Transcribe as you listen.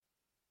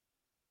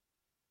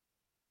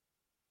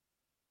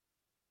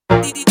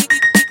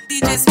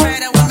DJ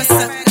Spider, what me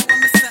say?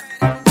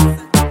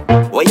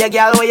 Where you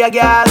girl?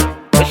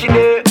 What she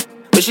do?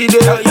 What she do?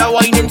 You're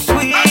whining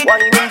sweet.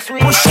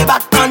 Push it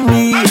back on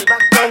me.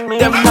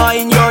 Them not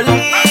in your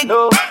league.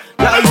 No.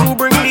 Yeah, you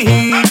bring the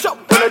heat.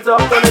 Turn it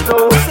up.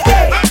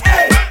 Hey.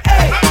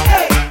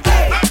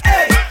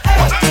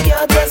 Watch the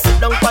girl just sit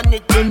down on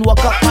it, then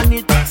walk up on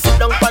it. Sit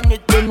down on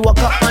it, then walk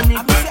up on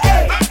it.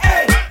 Hey.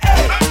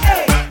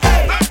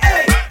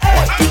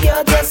 Watch the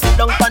girl just sit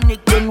down on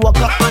it, then walk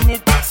up on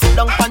it. Sit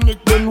down on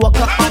it, then walk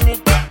up on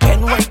it.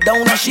 Then right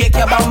down and shake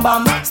your bam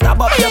bam.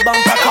 Stab up your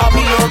bumper, call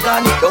me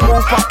Logan. Don't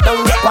move up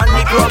down, get on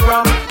the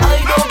program. I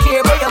don't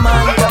care about your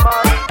man.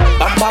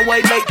 Bumper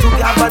white like to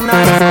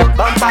galvanize.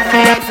 Bumper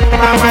dance in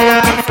my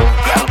life.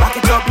 Girl, back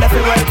it up, left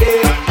it right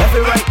there.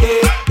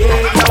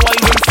 Yeah, now I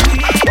ain't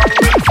sweet.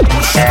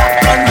 Push it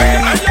up on me.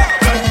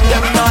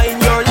 Them not in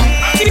your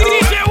league.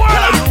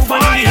 Girl, you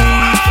bring the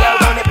heat. Girl,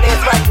 on the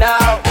place right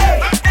now.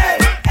 Hey.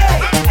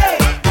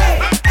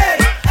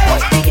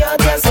 Watch the girl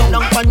just sit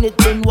down on it,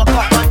 then walk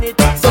up on it.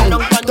 Sit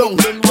down on it,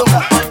 then walk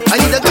up on it. I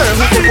need a girl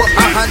who can walk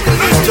her hand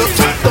and just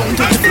down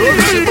to the floor.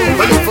 She won't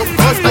believe, of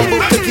course, I'm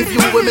about to give you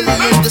 $1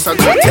 million. Just don't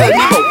tell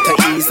me about to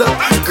ease up.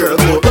 Girl,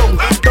 go down.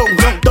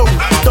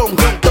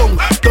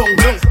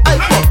 I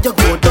want you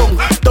go down.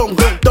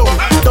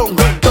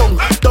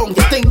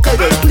 You think I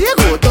will play?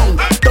 Go down.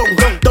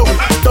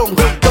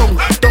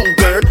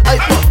 Girl, I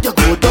want you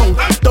go down.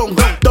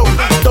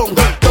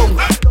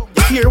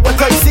 You hear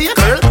what I say,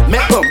 girl?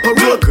 Make bumper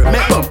roll, girl.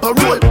 Make bumper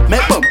roll, girl.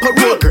 Make bumper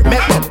roll, girl.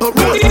 Make bumper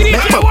roll. Look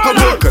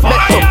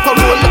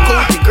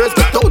how the girls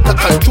get out of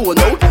control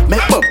now.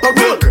 Make bumper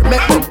roll, girl.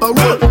 Make bumper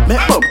roll, girl.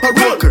 Make bumper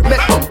roll, girl.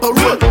 Make bumper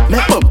roll.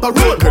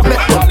 Look how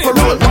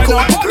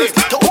the girls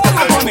get out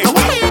of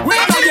control.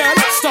 Wait again,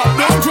 stop,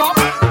 don't drop,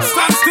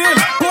 stand still,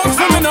 pause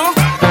for me now.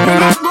 You're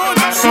not good,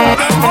 show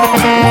them how. 1,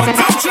 2,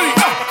 3,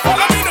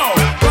 follow me now.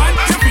 Plant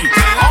your feet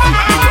on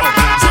the ground,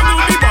 jiggle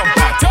the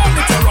bumper, turn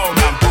it around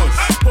and push.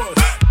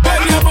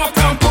 Bend your back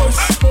and push.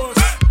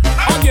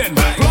 Again,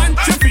 plant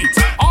your feet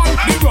on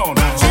the ground,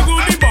 jiggle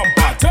the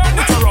bumper, turn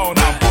it around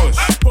and push.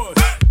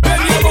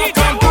 Bend your back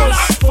and push.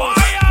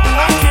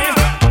 Okay,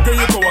 girl,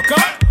 you go walk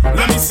up,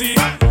 let me see.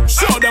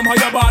 Show them how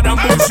you're bad and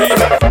bullshit.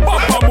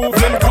 Bumper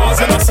moving,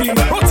 causing a scene.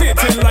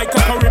 Rotating like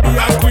a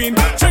Caribbean queen.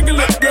 Jiggle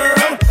it,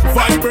 girl,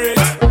 vibrate.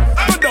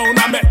 Go down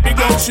and make the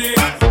ground shake.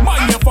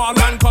 Man, you fall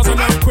and cause an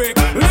earthquake.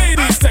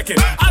 Ladies, take it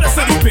out of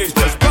steady pace.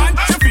 Just plant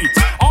your feet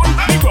on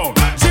the ground.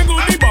 Jiggle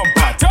the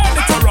bumper, turn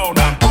it around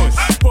and push.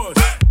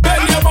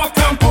 Bend your back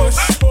and push.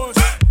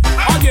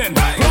 Again,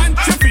 plant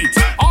your feet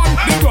on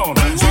the ground.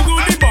 Jiggle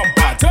the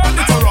bumper, turn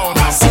it around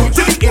and push.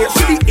 To the air,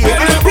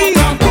 Bend your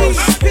back and push.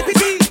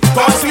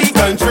 cause we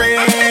can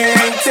drink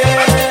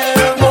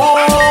till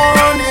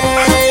morning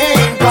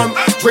come.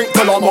 Drink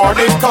till the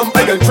morning come.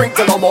 I can drink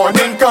till the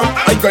morning come.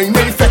 I going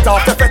to fet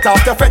after fet. I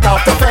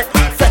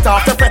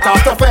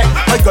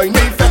going to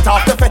fet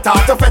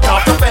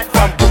after fet.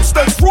 From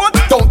Boosters Road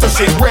down to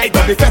Shade Red.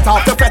 I'll be fet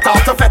after fet.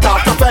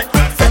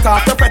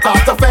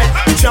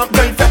 The champ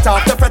going fet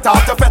after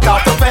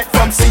fet.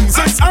 From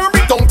Caesar's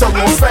Army down to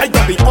Roosevelt.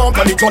 I'll be on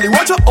the Jolly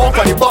Roger, on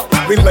the butt.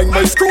 We line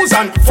my screws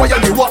and fire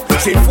the what.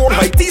 Say 4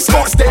 high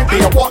T-Scots, then be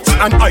a watch.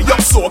 And I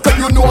up so can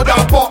you know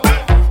that pop.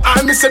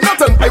 I'm missing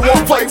nothing, I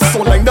want vibes.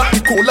 So line that the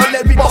cooler,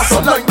 let me boss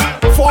a line.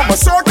 Form a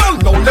circle,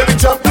 now let me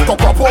jump.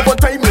 Top up over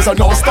time is a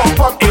non-stop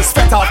pump. It's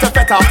fet after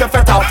fet. The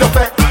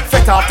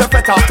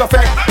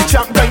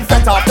champ going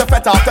fet after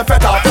fet.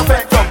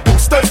 From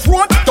Boosters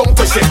Road down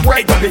to Shit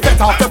Right. I'll be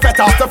fet after fet.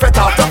 The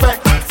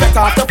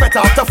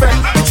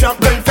champ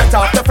going fet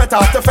after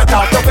fet.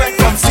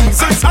 From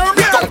Caesar's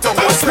Army down to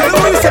Roosevelt.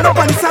 When you set up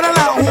on the saddle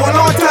and hold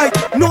on tight.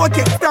 No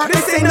kickstart,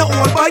 this ain't no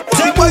old bike.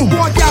 Boy,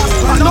 one gas,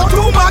 and not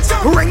too much.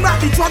 Ring back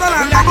the throttle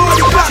and let go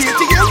the clutch.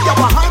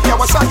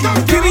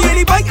 Give me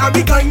any bike and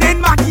we going in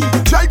Mackie.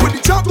 Try with the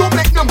champ, don't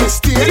make no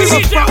mistake. This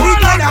is a we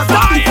kind of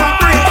stop the front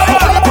brake.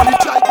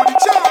 Try with the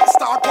champ,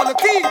 start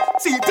quality.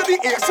 T to the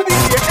A, to the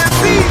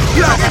AFC.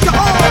 Yeah, get your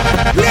all.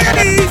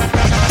 Ladies.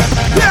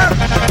 Yeah.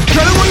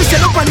 Girl, when you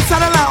set up on the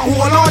saddle and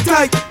hold on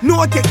tight.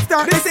 No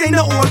kickstart, this ain't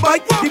no old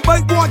bike. The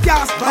bike one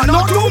gas, and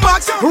not too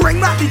much. Ring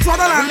back the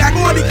throttle and let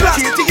go the clutch.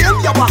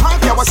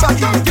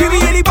 Give me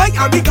any bike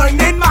and we going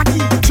in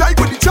Mackie. Try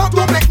with the champ,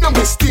 don't make no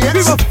mistakes.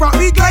 We go front,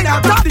 we glide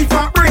and tap the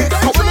front brake.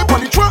 Coming up on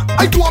the track,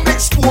 I do a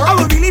mix sport. I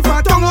will really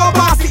front tongue or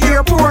past the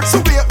airport.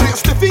 So wait,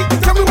 stiffy,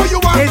 tell me where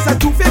you are. It's a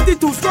 252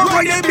 strong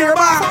right in beer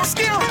bar.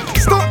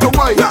 Start the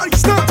ride,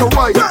 start the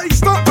ride and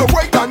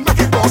make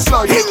it go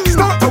slide.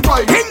 Start the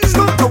ride, and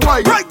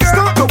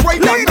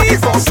make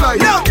it go slide.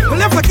 No, we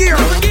left a gear,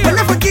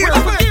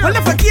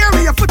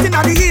 your foot in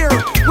the ear.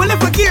 We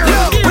left a gear,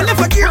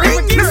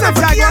 Mr.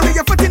 Tiger,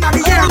 your foot in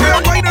the air.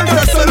 Right on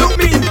the salute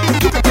me.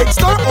 You can take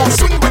start or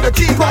swing with the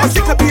key. Cause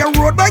it could be a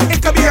road bike,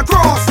 it could be a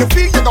cross. You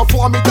feel you go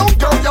for me, don't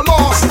girl, you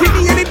lost. Give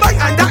me any bike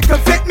and that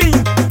could fit me.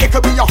 It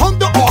could be a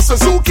Honda or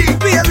Suzuki.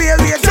 Be a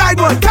Tide,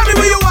 tell me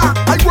where you are.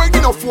 I'm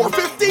riding a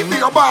 450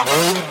 beer bar.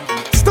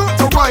 Start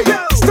to ride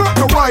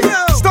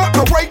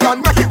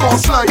and make it go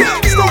slide.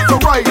 Start to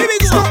ride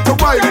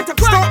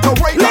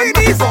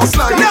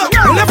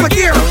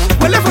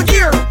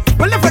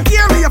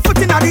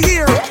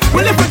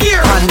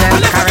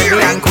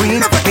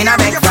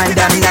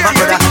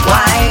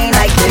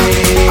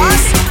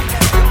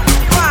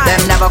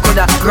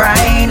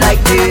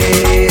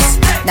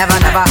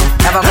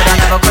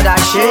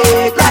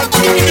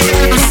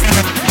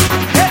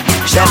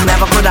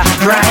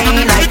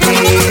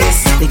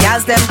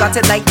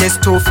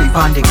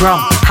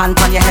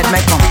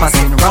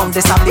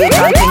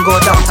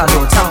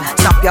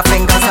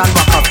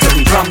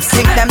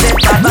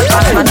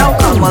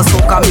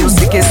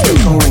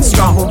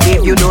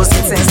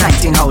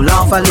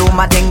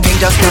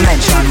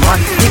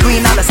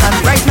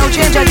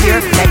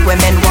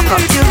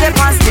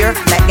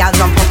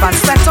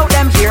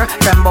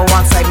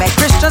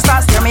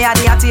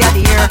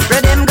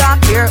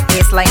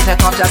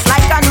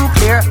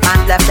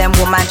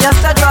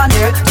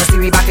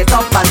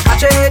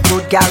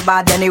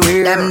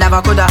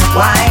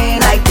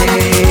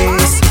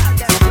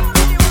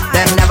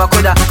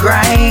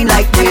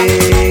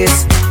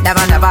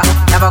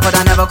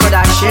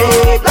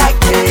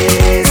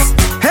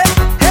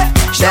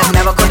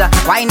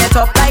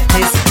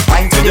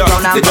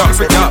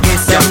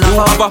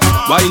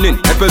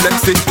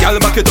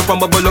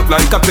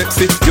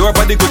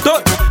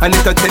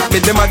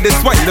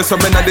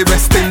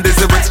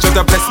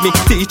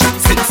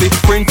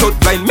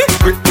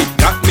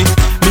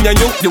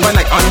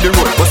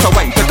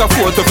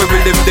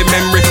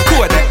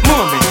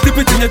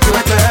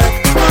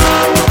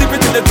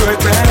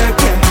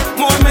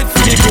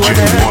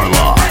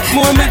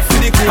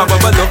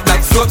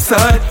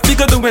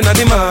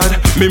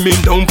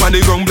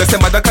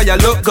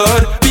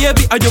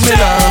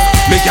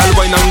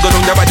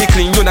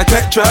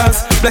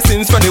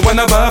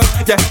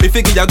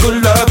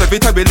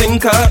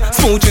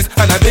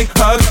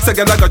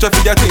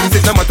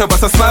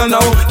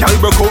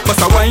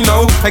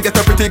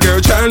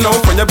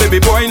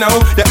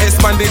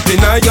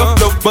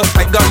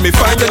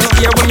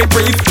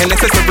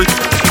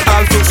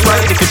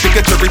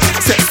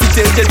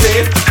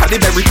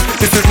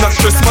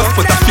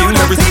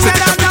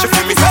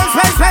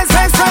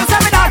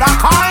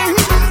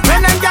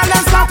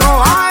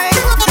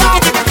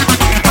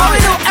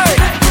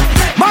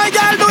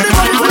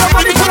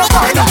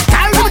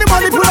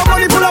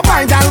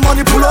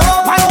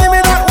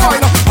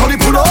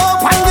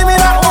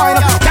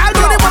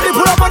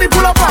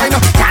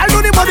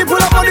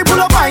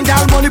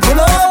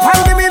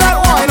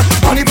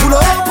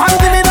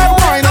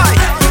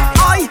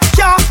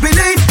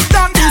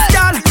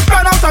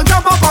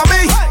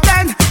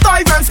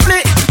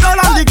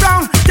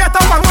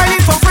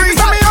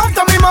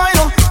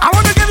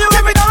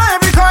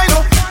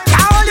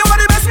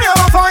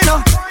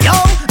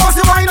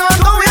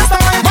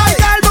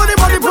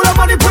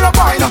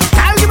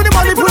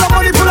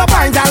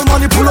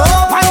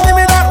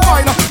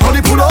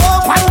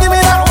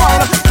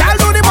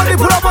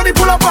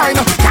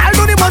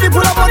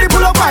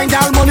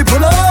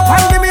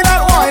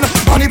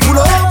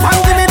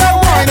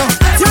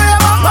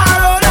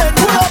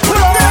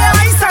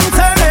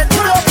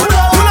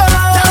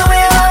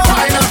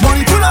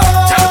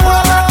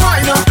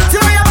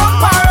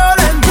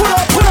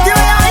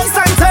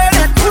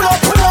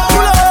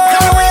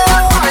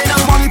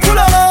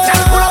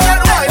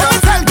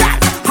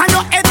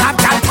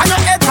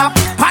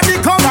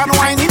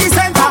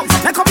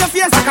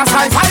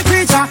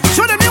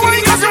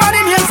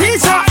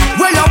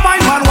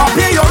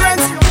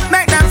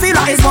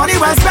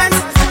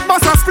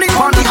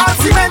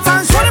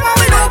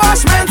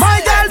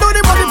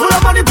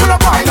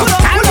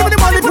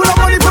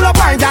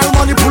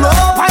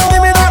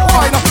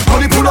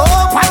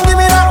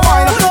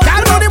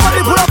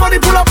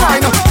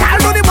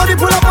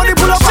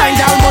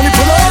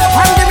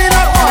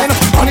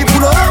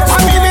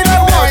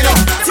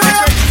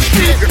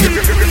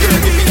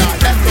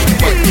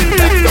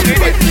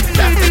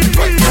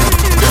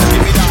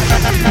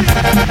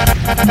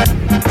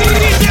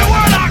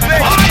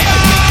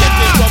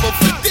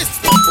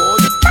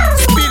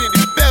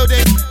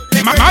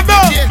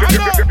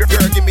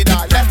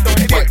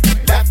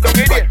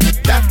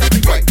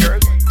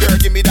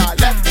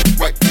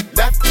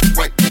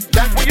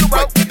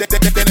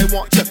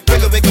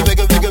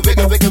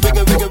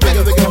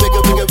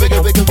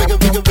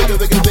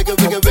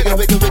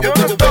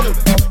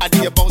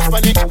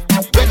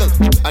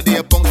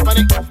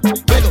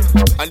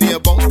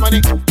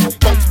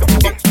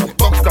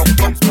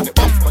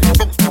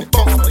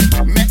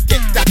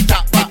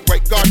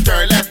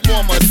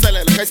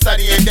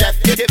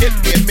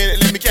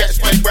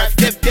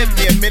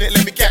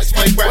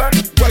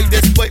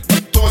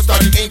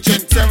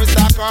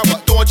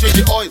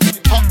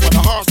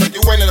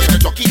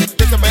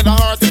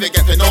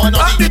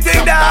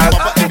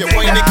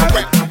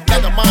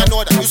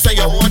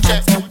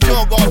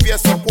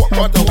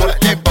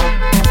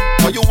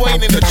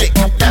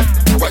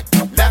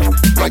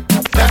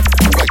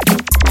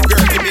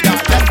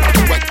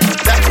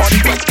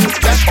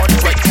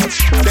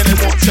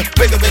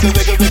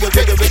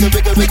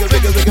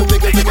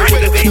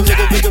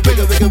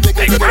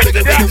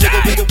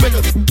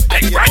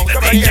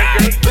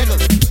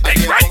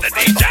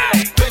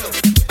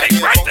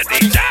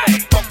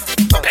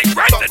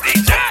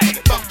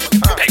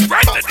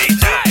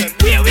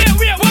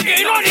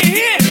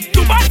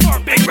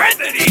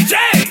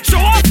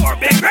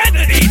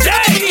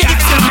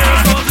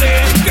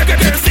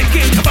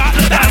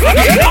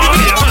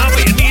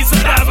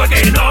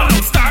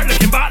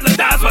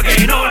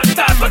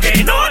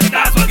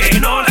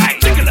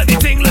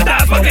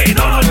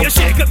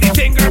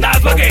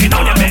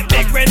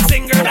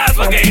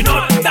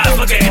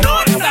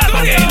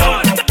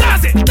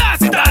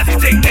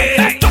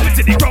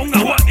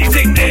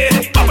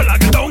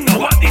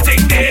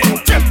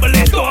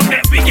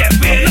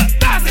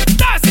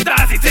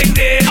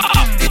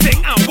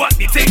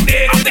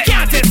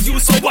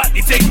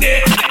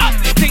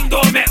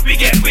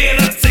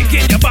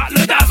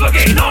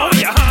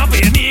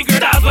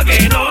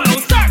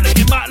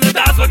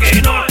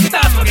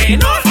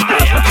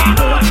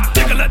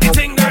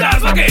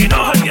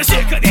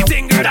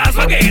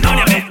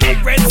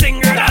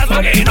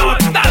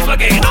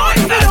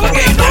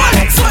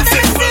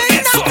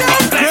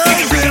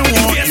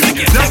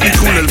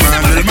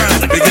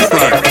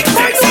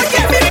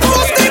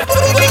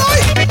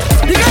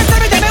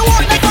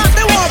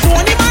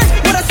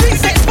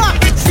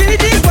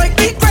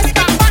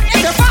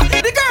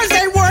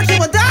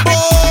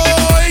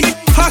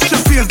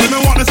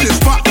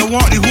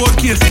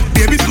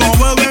gone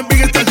well when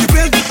big as touchy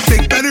biz.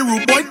 Take belly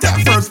root boy,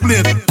 that first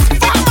place.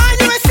 Fuck man,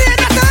 you ain't say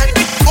nothing.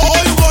 All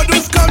you gotta do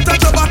is come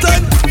touch a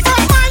button.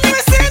 Fuck man, you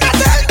ain't say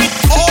nothing.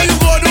 All you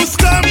gotta do is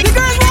come. The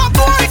girls want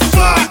boys.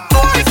 Fuck,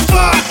 Boys,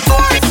 fuck,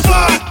 boys,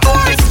 fuck,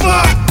 boys,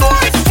 fuck,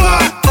 boys,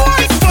 fuck,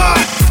 boys,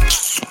 fuck.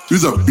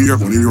 He's a beer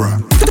when he rap.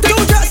 Do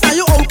just now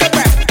you out the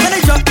breath. When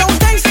they just don't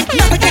taste,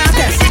 never can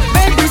test.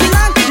 Baby, busy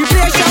land, you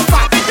play shot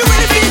fat. You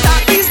really feel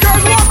that these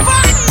girls want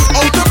fun.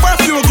 Out the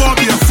breath, you gonna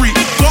be a freak.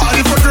 Got a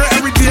different girl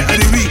every day of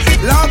the week.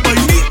 Loud by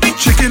meat,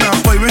 chicken and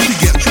pie. When she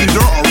get through the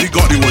door, already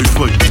got the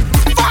Wi-Fi.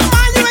 Fuck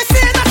man, you ain't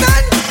say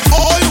nothing.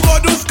 All you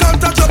gotta do is come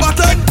touch a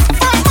button.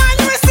 Fuck man,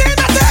 you ain't say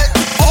nothing.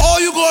 All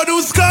you gotta do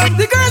is come.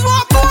 The girls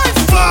want boys.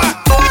 Fuck,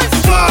 Boys,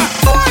 fuck,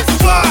 boys,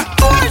 fuck,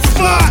 boys,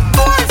 fuck,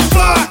 boys,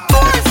 fuck,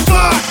 boys,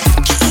 fuck.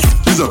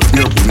 He's a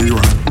beer when he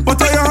rap.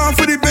 What are you half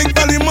for the big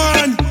belly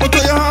man? What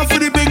are you half for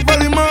the big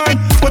belly man?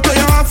 What are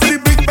you half for the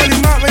big belly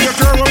man? When your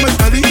girl on my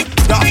belly,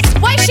 that's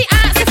Why she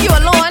asks if you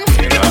alone?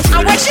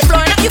 And why she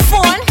blowing up your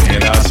phone?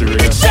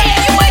 serious. Yeah,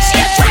 you why she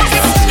a dress?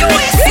 You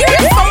ain't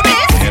serious about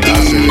this?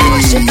 Oh,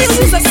 she feel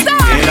you's a star.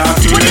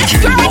 When this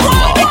girl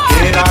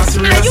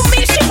and you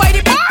mean she white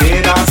it bar?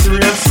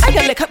 I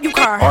can lick up your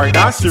car. Alright,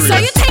 that's serious. So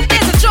you think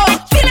there's a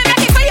joke? Feeling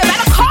like if you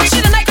better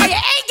caution tonight, cause you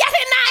ain't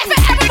getting that. If I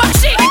ever buck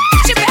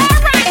she better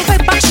right. If I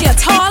buck she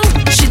at all,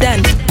 she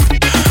done.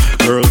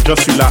 Girl,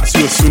 just relax,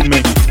 you assume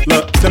me.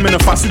 Look, them in the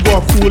fast, you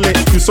got cool it.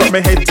 You suck my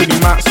head to the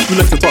max. You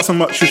let to talk so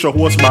much, you should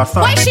horse by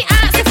fat. Why she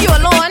asks if you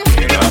alone?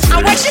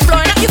 And why she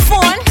blowing up your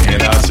phone?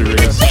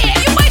 serious. Yeah,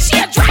 you why she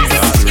a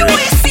dress? You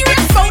ain't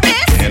serious about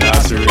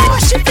this? Oh,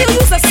 she feel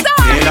you's a star.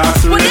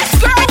 When this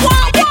girl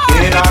want war,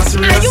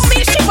 and you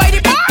mean she white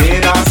it bar?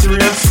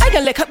 I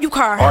can lick up your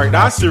car. Alright,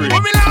 that's serious.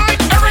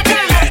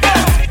 Everything let go.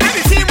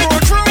 Any team roll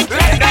through,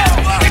 let go.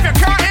 If your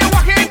car ain't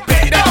walking,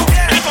 let go.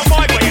 If a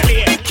boy where you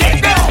lay,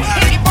 kick go.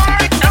 Hit the bar,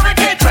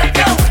 everything let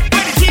go.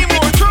 Any team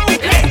roll through,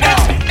 let go.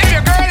 If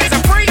your girl is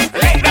a freak,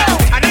 let go.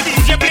 And if the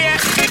DJ play,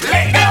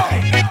 let go.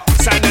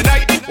 Sunday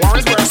night,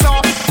 Warriors wear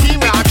soft. Team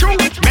run through,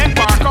 men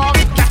park off.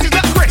 Catches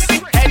up Chris,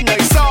 head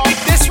nice off.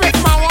 This Rick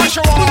man wash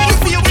you off. You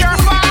feel your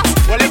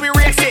fast? Well, if we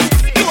race it,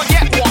 you will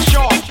get washed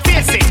off.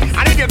 Face it.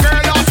 And if your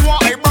girl lost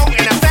what they broke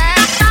in a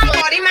fast,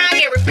 body man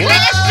get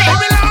replaced.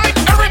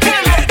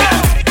 Everything let go.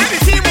 Any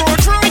team roll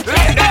through,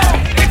 let go.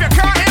 If your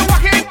car ain't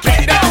walking,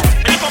 let go.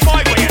 And if a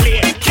boy where you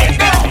lay, kick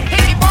go.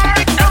 Hit the bar,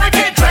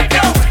 everything let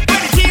go.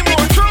 Any team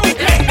roll through,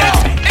 let go.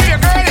 If your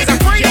girl is a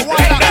freak, you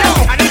want to go.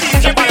 And the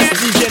DJ play,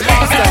 DJ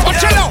master.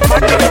 Watch it out.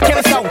 Monday we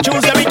kill sound,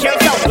 Tuesday we kill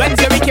sound,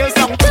 Wednesday we kill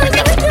sound,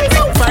 Thursday we kill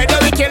sound, Friday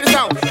we kill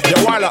sound. You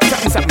warlock,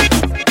 something.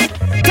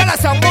 Tell us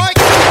some boy.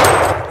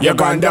 You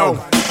gone down.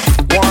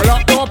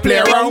 Warlock don't play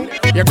around.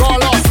 You go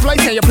lost place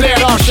and you play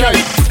lost shit.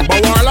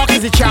 But Warlock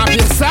is the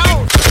champion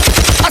sound.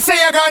 I say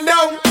you gone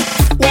down.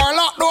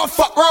 Warlock don't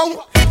fuck round.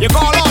 You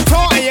go lost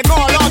talk and you go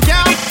lost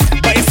down.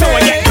 But it's so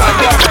when you gone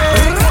down.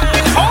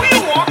 Oh, you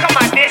walk on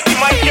my this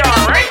might be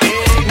alright.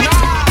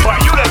 But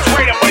you the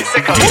traitor boy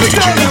sick of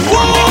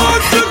it.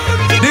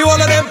 The whole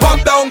of them pop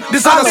down.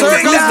 This other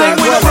circles thing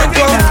with a break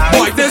down.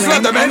 Boy, this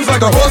lot of men's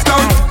like a horse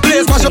town.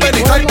 Please mash up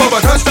any type of a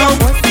touchdown.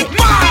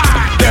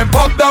 Them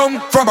pop down.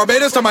 From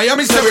Barbados to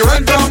Miami, say we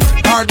run down.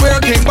 Hardware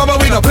king, bubba,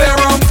 we no play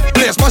around.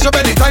 Please mash up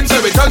any time,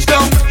 say we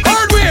touchdown.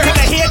 Hardware. Till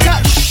I hear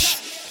touch,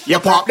 you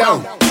pop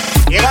down.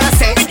 You gotta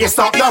say, you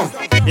stop down.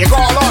 You go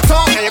all on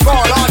talk and you go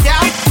all on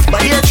down.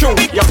 But here true,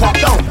 you pop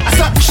down.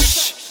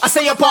 I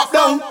say you pop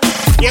down.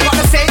 You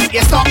gotta say,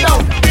 you stop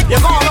down. You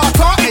go all on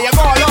talk and you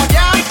go all on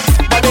down.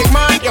 But big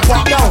man, you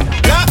pop down.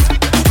 Look,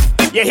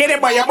 you hit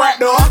it by your back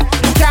door.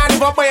 You can't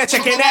live up by your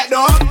chicken that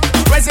door.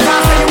 Where's the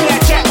last time you made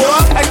a check door?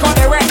 I got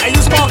the rent and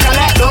you score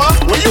collect door.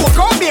 When you were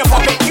gonna be a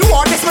puppet, you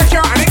want this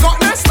mature and it got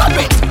no stop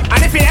it.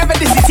 And if you ever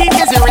this team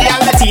is your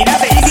reality,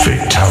 that's an easy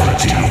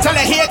fatality. Tell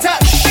a hater,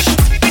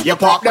 you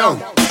pop down.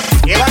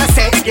 You gotta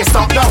say, you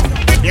stop down.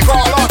 You go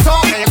all on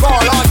talk and you go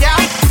all on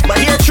down. But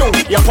here true,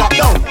 you pop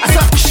down.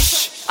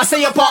 I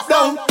say you pop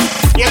down.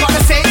 You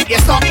gotta say, you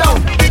stop down.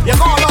 You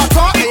go all on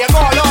talk and you go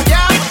all on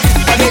down.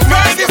 But big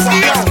man, you pop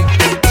down.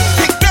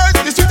 Big girls,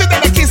 the sweeter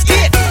than a kiss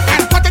kid.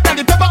 And hotter than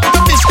the pepper on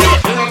the fish kid.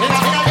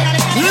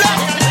 Look,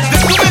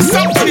 let's do this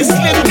up for the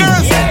slim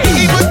girls.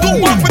 Even do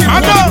one for the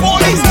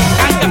police.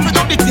 And if we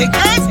don't the thick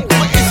girls,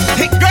 but it's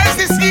thick girls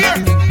this year.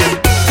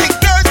 Thick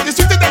girls, the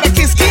sweeter than a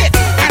kiss kid.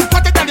 And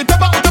hotter than the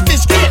pepper on the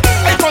fish kid.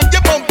 I run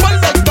your bumper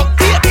like duck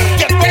kid.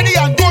 Get ready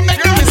and go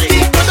make the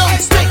mistake. Go down,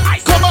 stick,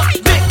 come up,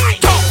 thick,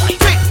 talk,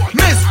 thick,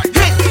 miss,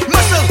 hit,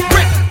 muscle,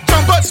 brick,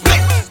 jump up,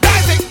 split.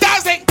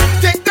 Dancing,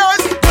 thick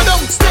girls, go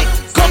down, stick,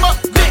 come up.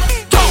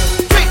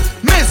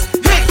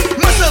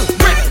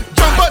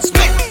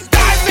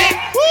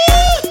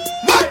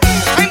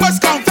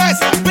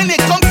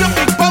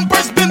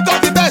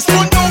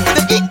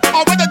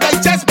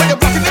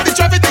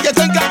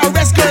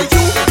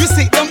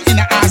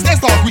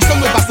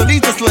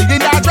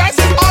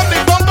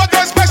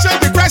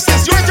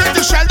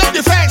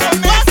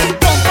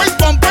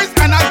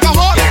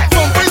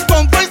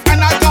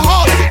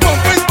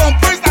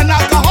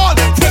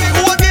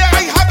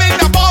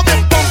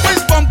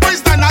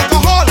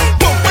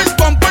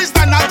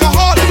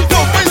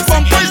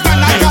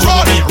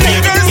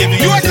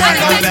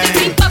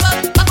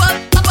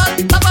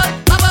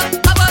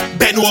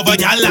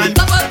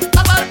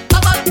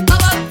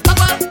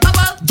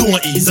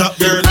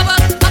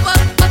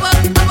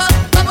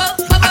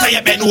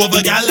 bend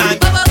over, gal,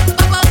 and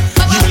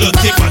you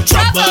looking for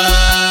trouble.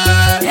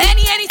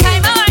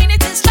 Anytime I whine,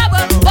 it is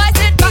trouble. Boy,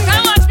 sit back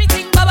and watch me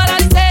sing bubble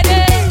and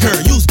steady.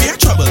 Girl, you spare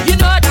trouble. You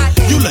know that.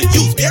 You like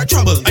you spare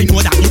trouble. I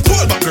know that. You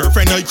cool, but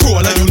girlfriend, I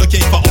cruel. You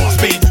looking for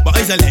offspring, but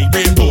I like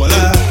rainbow.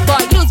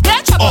 Boy, you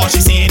spare trouble. All she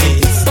saying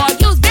is, boy,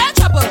 you spare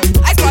trouble.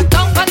 I squat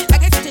down on it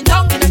like I'm sitting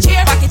down in a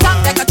chair. Rock it up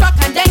like a truck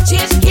and then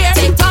change gear.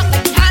 Take talk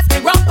like he has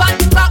me rump on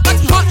the clock, but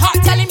he hot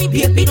telling me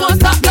baby don't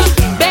stop.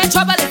 Bear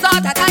trouble is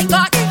all that I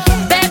got.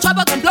 Bear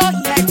trouble can blow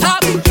he like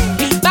top.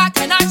 Beat back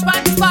and arch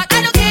on the spot.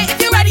 I don't care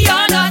if you're ready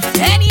or not.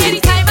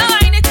 Anytime I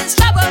whine, it is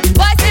trouble.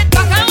 Boy, sit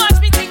back and watch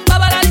me sing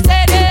bubble and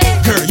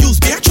steady. girl, you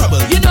spare trouble.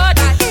 You know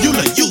that. You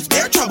like you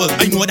spare trouble.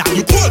 I know that.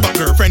 You cool, but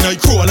girlfriend, I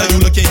cruel. You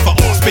looking for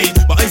offspring,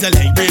 but I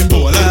like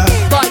rainbow.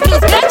 Boy, you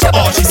spare trouble.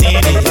 All she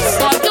saying is,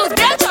 boy, you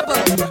spare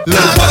trouble.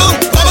 bubble,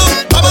 bubble,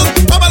 bubble,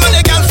 bubble on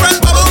your girlfriend,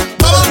 bubble,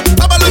 bubble,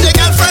 bubble on your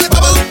girlfriend,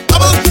 bubble,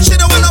 bubble. She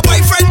don't want a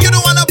boyfriend, you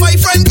don't want a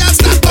boyfriend, girl,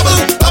 stop, bubble,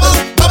 bubble,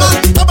 bubble,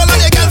 bubble on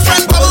your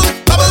girlfriend, bubble,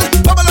 bubble,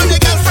 bubble on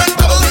your girlfriend,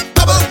 bubble,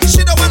 bubble.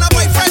 She don't want a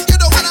boyfriend, you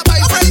don't want a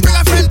boyfriend, bring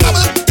a friend,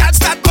 bubble, girl,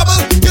 stop, bubble.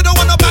 You don't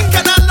want a back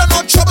and no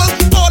trouble,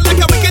 all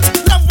like a wicket,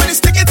 love when it's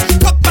ticket,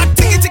 pop back,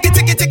 ticket.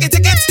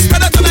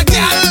 Spread out on a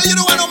girl, you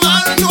don't want no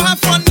man to have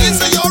fun,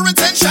 this is your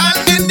intention.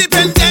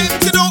 Independent,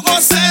 you don't owe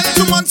sell,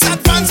 2 months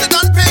advance, you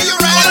don't pay your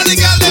rent. All of the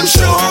girl, them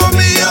show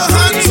me your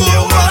hands, so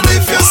what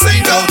if you're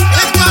single?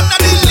 If man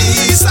not the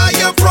least of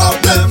your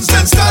problems,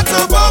 then start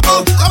to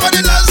bubble. How about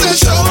the lads, they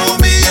show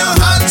me your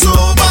hands, so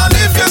what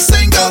if you're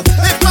single?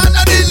 If man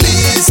not the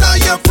least of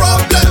your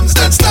problems,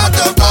 then start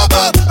to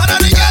bubble. And all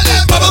the girl,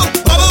 them bubble,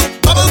 bubble,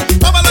 bubble,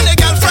 bubble on your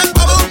girlfriend,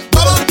 bubble,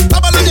 bubble,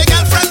 bubble on your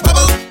girlfriend,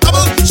 bubble,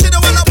 bubble. She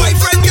don't want a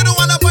boyfriend, you don't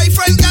want a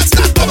boyfriend, girl,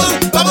 stop, bubble,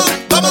 bubble,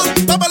 bubble,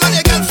 bubble on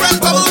your girlfriend,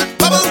 bubble,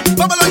 bubble,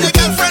 bubble on your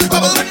girlfriend,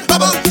 bubble,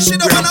 bubble. She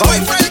don't want a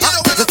boyfriend, you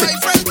don't want a boyfriend.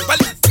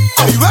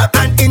 Are you rap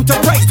and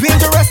enterprise?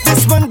 Dangerous,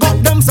 this one got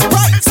them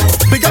surprise.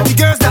 Big up the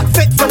girls that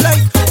fit for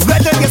life,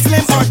 whether you're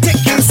slim or thick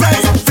in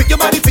size. Fit your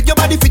body, fit your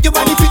body, fit your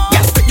body, fit.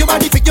 Yeah, fit your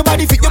body, fit your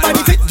body, fit your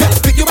body, fit. Yeah,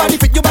 fit your body,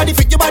 fit your body,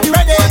 fit your body,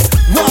 ready.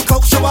 Walk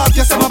out, show off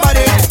your summer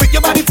body. Fit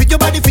your body, fit your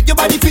body, fit your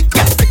body, fit.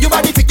 Yeah, fit your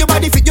body, fit your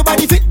body, fit your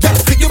body, fit. Yeah,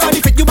 fit your body,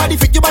 fit your body,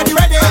 fit your body,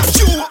 ready.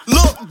 You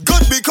look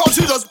good because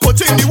you just put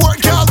in the work,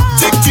 girl.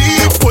 Dig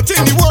deep, put in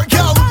the work,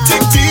 girl.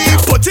 Dig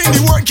deep, put in the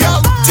work,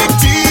 girl. Dig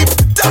deep.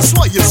 That's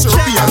why you're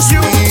Serbian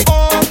sweet.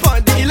 Up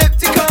on the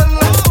elliptical,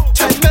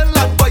 treadmill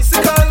and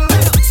bicycle.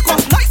 Squat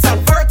nice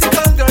and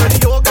vertical, girl. The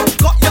yoga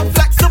got you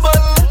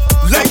flexible.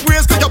 Leg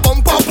raise, got your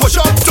bumper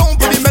push up. Don't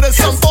be the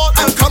medicine ball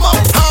and come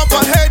up. Half a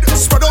head,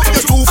 spread out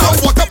your 2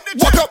 foot. Walk up,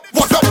 walk up,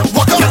 walk up,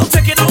 walk up. Girl,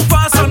 take it out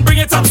fast and bring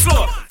it up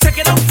slow.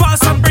 Take it out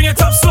fast and bring it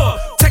up slow.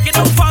 Take it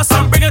out fast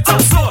and bring it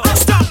up slow.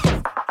 Stop.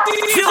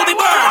 Feel the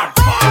burn.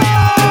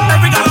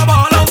 Every girl a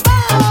ball out.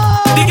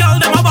 The girl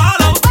them a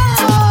ball out.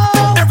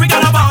 Every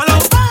girl a ball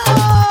out.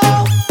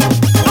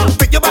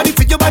 Fit your body,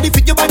 fit your body,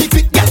 fit your body,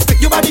 fit. Yeah,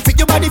 fit your body, fit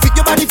your body, fit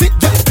your body, fit.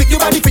 Yeah, fit your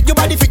body, fit your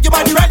body, fit your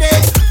body, ready.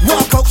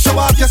 Walk out, show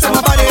off your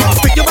summer body.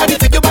 Fit your body,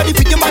 fit your body,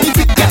 fit your body,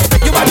 fit. Yeah,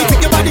 fit your body,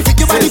 fit your body, fit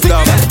your body, fit.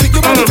 Yeah, fit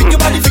your body, fit your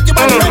body, fit your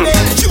body, ready.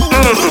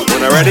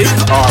 When I ready?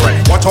 Alright.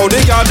 Watch how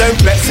they got them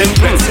flexing.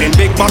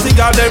 Big bossy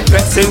got them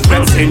flexing.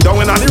 Down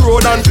on the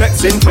road and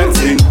flexing.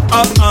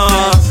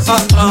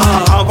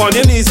 Up on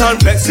your knees and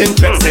flexing.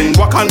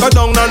 Walk and go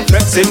down and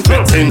flexing.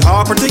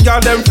 How pretty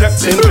got them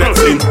flexing.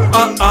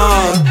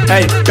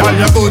 Hey, girl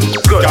you good.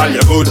 Girl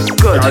you good.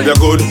 Girl you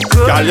good.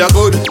 Girl you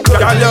good.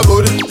 Girl you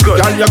good.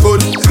 Girl you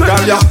good.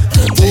 Girl you.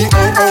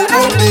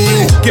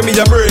 Give me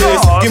your brace.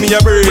 Give me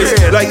your brace.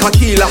 Like a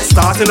killer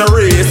starting a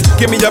race.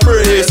 Give me your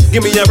brace.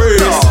 Give me your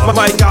brace.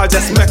 My girl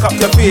just make up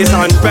your face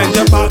and bend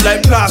your back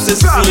like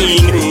plasticine.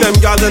 Them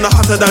girls are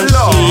hotter than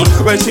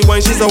she. When she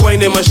whine, she's a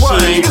whining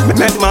machine.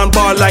 Make man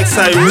ball like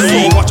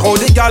siren. Watch how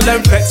the girl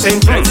them flexing.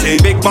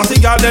 Big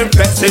bossy girl them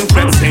flexing.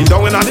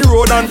 Down on the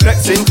road and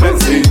flexing.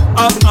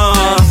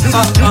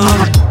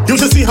 You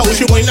should see how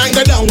she whine and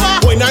go down.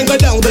 Whine and go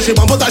down, then she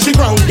bump out she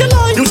ground.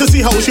 You should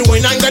see how she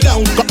whine and go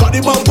down. Got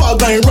the bumper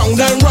going round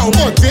and round.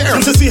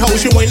 You should see how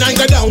she whine and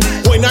go down.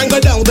 Whine and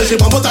go down, then she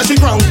bump out she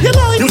ground.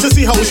 You should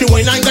see how she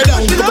whine and go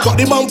down. Got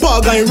the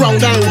bumper going round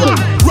and round.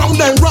 Round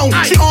and round,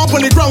 she up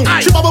on the ground.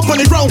 She bubble on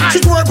the ground.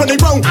 She twerk on the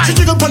ground. She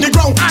jiggle on the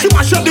ground. She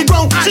mash up the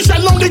ground. She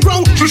shell on the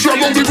ground. She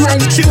shell on the ground.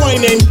 She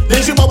whining,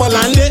 then she bubble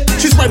and lit.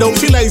 She spread out,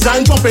 she legs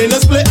and drop in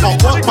a split. Up,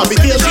 Bobby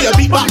feel she a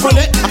beat back on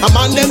it. A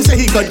man them say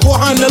he could go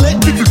handle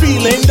it.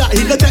 Feeling that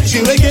he could text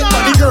you again.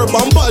 But the girl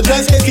bumper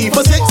just hit key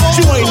for 6.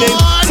 She whining,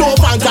 so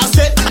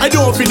fantastic. I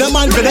don't feel the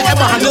man could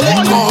ever handle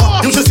it.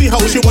 You should see how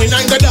she whine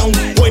and go down.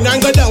 Whine and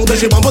go down, then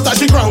she bump out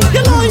she ground.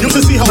 You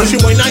should see how she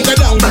whine and go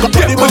down.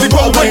 Get on the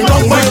ground, going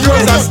round, my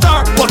girls and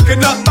start walking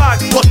up bad,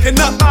 walking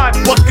up bad,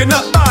 walking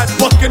up bad,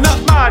 walking up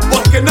bad,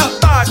 walking up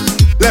bad.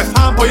 Left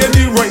hand for your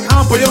knee, right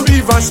hand for your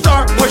leave and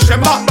start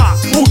pushing back,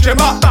 push him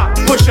back,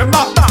 push him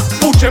back,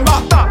 push him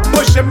back,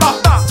 push him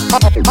back.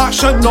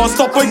 Action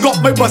non-stop, I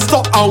got my bus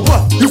stop. And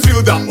what? You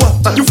feel that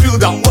what? You feel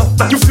that what?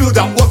 You feel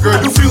that what,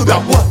 girl? You feel that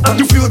what?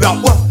 You feel that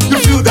what? You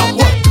feel that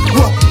what?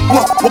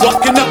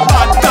 Walking up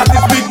bad, that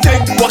is big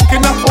thing.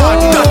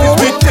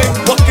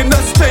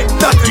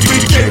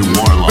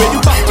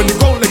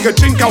 a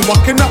drink and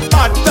walking up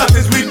mad, that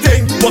is we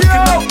thing.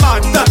 Walking up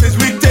mad, that is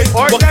we thing.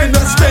 Walking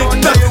up stink,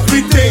 that is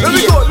we thing. Let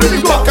me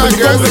go.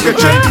 Girls make a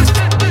drink.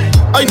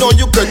 I know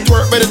you could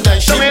twerk better than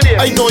she.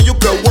 I know you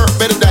could work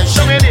better than she.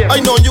 I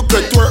know you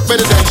could twerk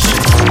better than she.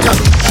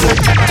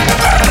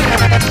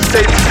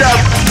 Say stop.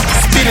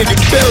 Speed in the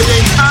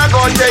building. I'm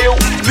gonna tell you,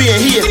 we ain't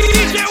here.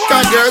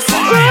 Come girls.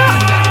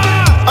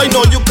 I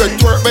know you could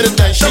twerk better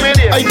than she.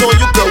 I know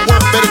you could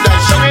work better than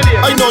she.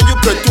 I know you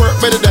could twerk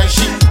better than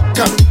she.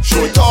 Come,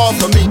 show it all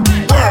for me.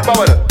 Twerk,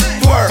 twerk,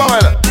 twerk,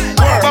 twerk,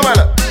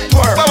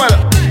 twerk, twerk.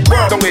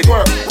 Don't wait,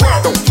 twerk,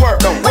 don't twerk,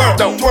 don't twerk,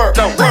 don't twerk,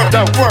 don't twerk,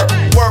 don't twerk.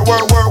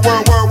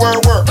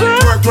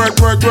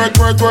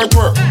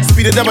 Work.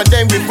 Speed it up and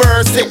then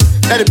reverse it.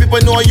 Let the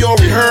people know you're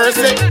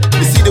rehearsing.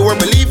 You see the word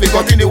believe it,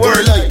 got in the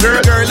word like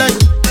girl like.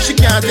 She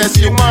can't test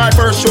you mind.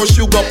 First show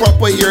she got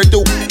proper hair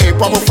do. Ain't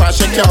proper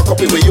fashion can't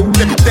copy with you.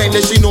 Then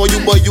let she know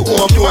you but you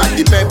own you.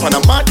 Depend on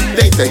a man,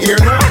 they to hear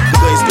no.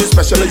 Because too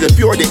special is a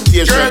pure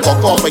dictation.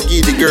 Cock off and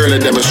give the girl a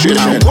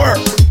demonstration. Work,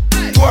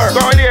 twerk,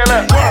 go in here,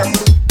 work,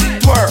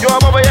 twerk. You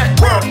have over yet?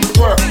 Work,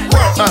 twerk,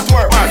 work,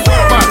 twerk,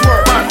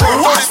 twerk.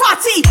 Watch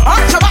fatty,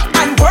 arch your back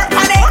and work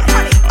on it.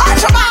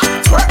 Arch your back,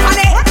 twerk on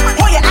it.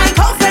 Hold your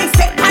ankles, then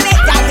sit on it.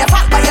 Got your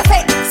back by your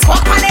feet,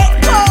 squat on it.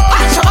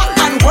 Arch your back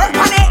and work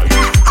on it.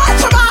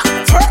 Arch your back,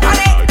 twerk on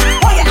it.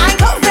 Hold your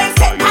ankles, then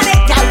sit on it.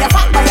 Got your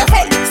back by your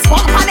feet,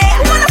 squat on it.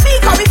 Wanna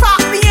feel how we fat,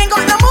 we ain't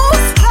got no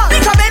moves. We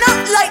coming up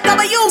like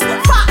W's,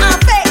 fat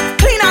and fit.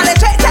 Clean all the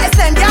tricks, test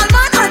them, girl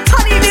man, and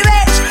Tony be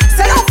rich.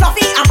 Sell out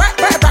fluffy and break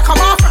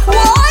come off.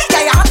 Why?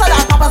 Yeah, you hotter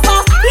than Papa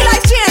Sauce. He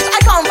life change, I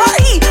can't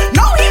worry.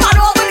 No, he man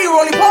over the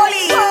roly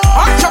poly.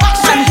 Arch your back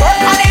and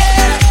work on it.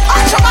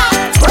 Arch your back,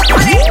 twerk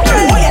on it.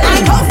 Hold your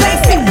ankles, then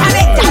sit on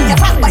it. Got your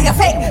back by your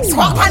feet,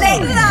 squat on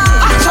it.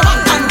 Arch your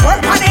back and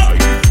work on it.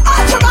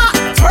 Arch your back,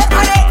 twerk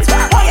on it.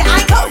 Hold your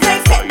ankles, then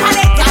sit on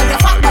it. Got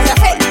your back by your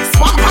feet,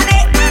 squat on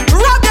it.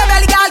 Rub your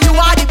belly, girl, you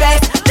are the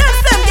best. Them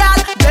some girl,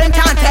 them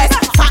can't test.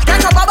 Fat girl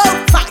can bubble,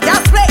 fat girl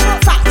split.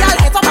 Fat girl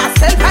head up and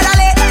still pedal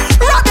it.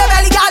 Rub your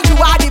belly, girl, you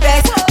are the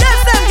best. Them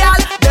some girl,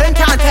 them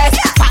can't test.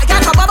 Fat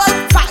girl can bubble,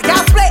 fat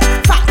girl split.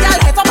 Fat girl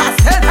head up and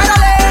still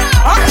pedal it.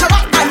 Arch your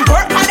back and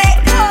work on it.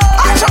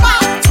 Arch your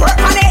back, twerk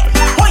on it.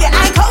 Hold your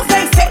ankles,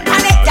 then sit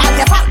on it. Got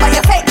your back by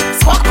your feet,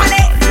 squat on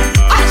it.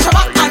 Arch your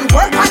back and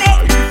work on it.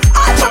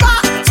 Arch your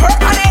back,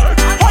 twerk on it.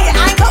 Hold your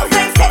ankles,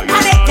 then sit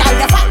on it. Got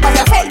your back by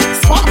your feet,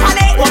 squat on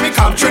it. Want me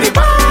come to the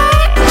back?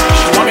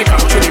 She want me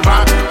come to the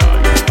back.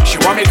 She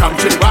want me come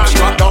to the back. She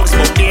got dog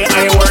smoke there,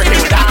 I ain't working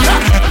with that.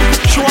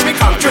 She want me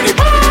come to the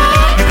back.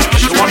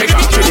 She want me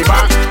come to the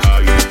back.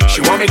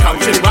 She want me come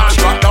to the back.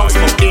 She got dog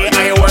smoke there,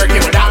 I ain't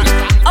working with that.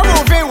 I'm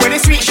moving with a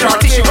sweet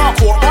shorty. She got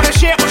court on the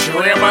shape, but she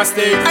real my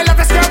stick. I love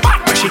the step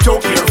back, but she too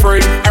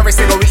carefree. Every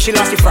single week she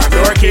lost the front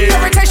door key.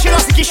 Every time she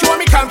lost the key, she want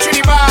me come to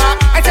the back.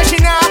 I tell she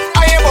nah,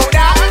 I ain't about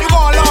that. You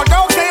gon' long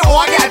down, say you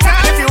won't get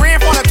time. If you rain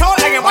for the toll,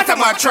 I get bottom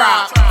my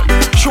trap.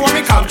 She want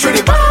me come to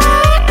the back.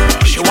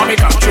 She want me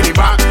come to the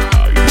back.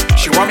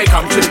 She want me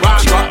come to the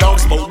back. She got dog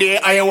smoke there,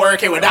 I ain't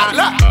working with that.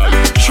 Look.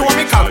 She want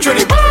me come to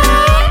the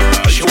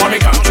back. She want me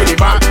come to the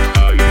back.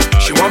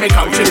 She want me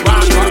come to the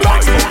back. She got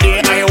dog smoke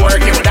there, I ain't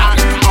working with that.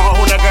 Oh,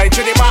 who the guy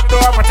to the back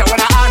door, but I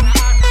wanna on.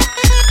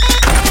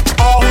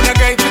 Oh, who the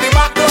guy to the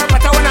back door,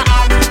 but I wanna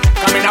on.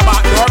 Come in the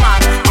back door,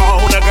 man. Oh,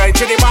 who the guy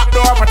to the back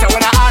door, but I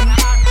wanna on.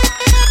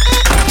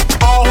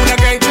 Oh, who the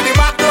guy to the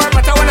back door,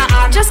 but I wanna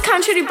on. Just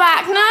come to the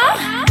back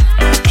now.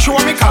 She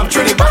want me come to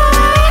the back.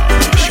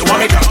 She want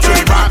me come to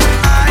the back.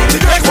 She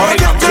want me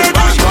come to the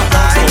back.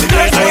 The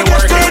girls I ain't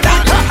working with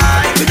that.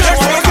 The girls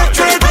want me come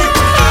to the back.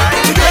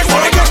 The girls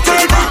want me come to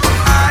the back.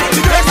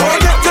 The girls want me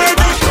come to the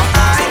back.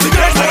 The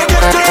girls want me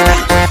come to the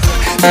back.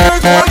 The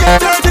girls want to get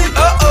dirty.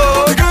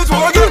 The girls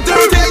want to get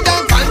dirty. They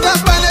don't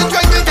contact when they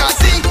try to get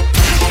see.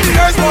 The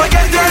girls want to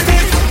get dirty.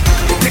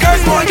 The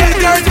girls want to get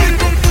dirty.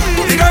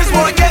 The girls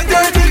want to get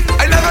dirty.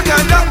 I never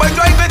can knock my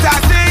drive with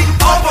that thing.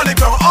 Up on the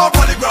ground, up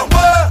on the ground.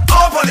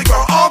 Up on the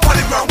ground, up on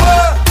the ground.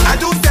 I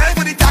do stand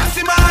for the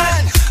taxi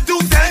man. Do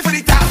stand for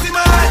the taxi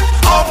man.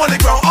 Up on the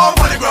ground, up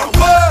on the ground.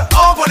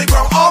 Up on the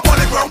ground, up on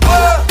the ground.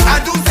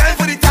 I do stand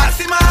for the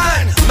taxi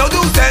man. No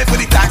do stand for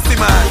the taxi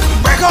man.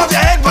 Break off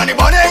your head, bunny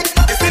bunny.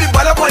 You see the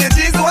blood up on your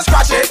jeans, don't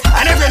scratch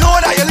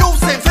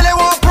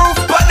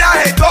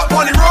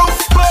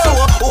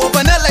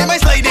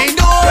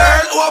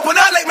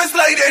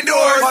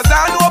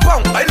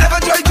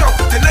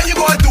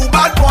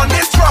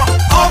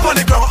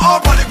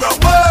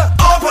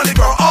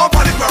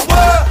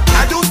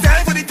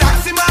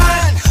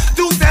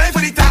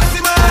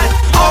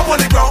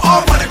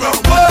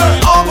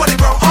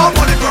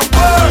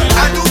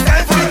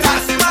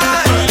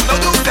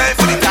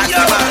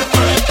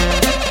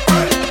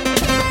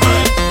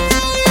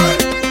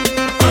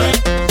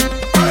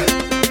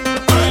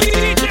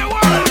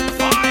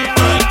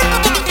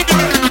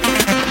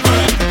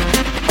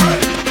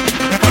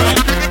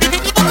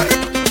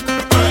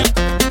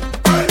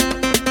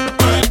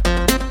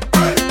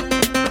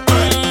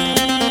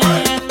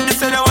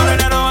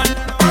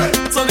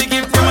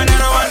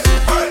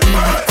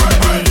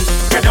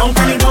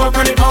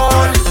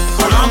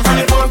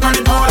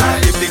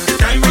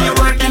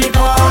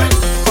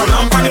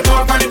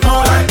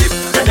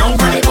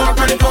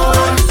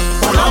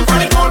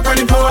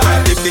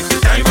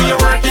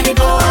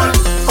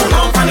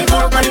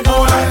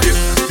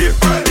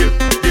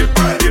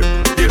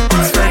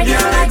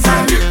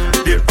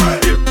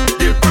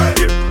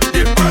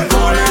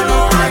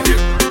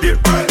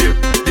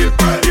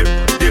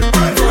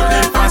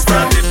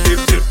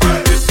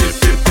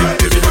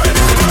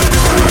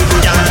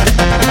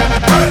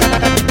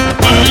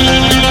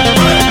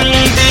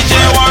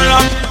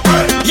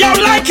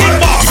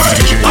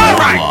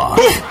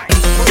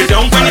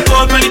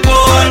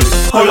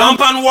Hold on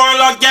pan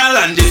warlock gal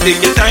and this.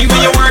 Take your time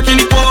when you work in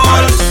the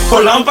pole.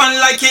 Hold on pan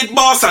like it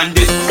boss and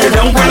this. Hold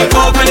on pan the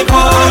pole, pan the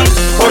pole.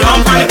 Hold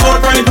on pan the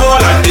pole, pan the pole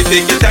and this.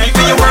 Take your time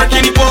when you work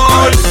in the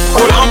pole.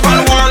 Hold on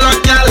pan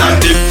warlock gal and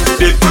dip,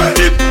 dip,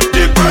 dip,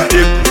 dip,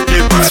 dip,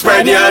 dip.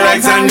 Spread your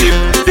legs and dip,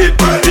 dip,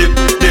 dip,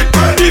 dip,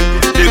 dip,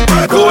 dip.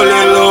 Go a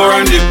little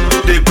lower and dip,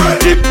 dip,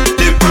 dip,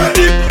 dip,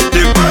 dip,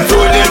 dip. Throw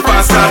a little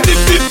faster,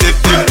 dip, dip, dip,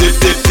 dip,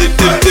 dip, dip,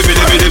 dip, dip,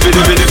 dip, dip, dip,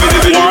 dip, dip.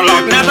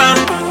 Warlock never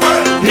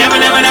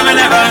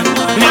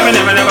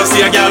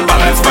see a girl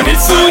balance on it.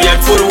 So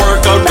yet for the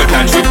workout, good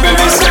and trip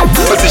baby step.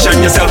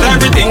 Position yourself,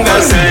 everything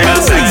they'll say.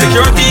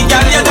 Security,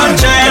 girl, you don't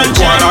change.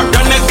 Warlock,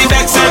 don't make the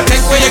vex.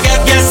 Take where you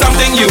get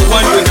something you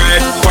want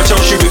regret. Watch how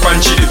she whip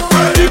and she dip,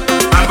 dip.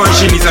 And punch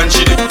she knees and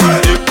she dip,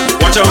 dip.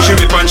 Watch how she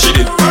whip and she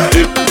dip,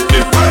 dip,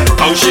 dip.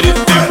 How she dip,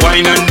 dip,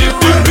 wine and dip,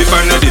 dip, whip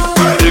and a dip,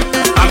 dip.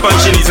 And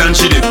punch she knees and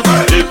she dip,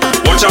 dip.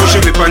 Watch how she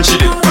whip and she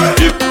dip,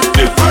 dip,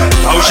 dip.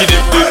 How she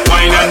dip, dip,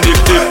 wine and dip,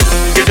 dip.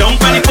 Get down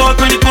on the pole,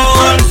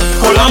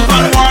 hold on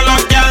pan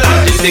warlock gal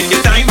and this. Take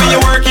your time when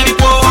you work in the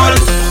pole.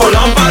 Hold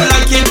on pan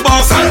like it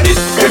boss and this.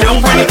 Get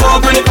down on the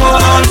pole,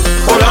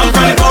 hold on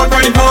pan the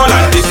pole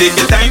and this. Take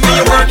your time when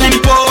you work in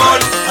the pole.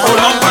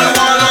 Hold on pan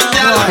warlock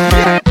gal and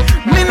this.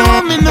 Me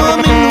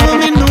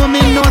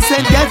know,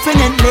 say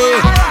definitely.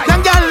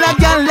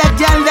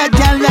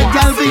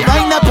 Gal, be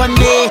wind up on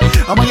me.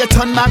 I want you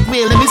turn back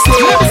way, let me see.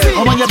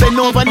 I want you bend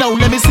over now,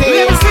 let me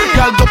see.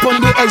 Girl, go on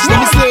the edge, let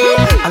me see.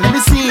 And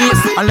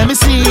let me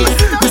see.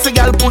 Mr.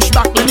 Girl, push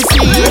back, let me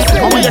see.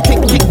 I want you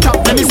tick tock,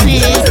 let me see.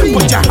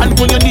 Put your hand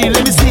on your knee,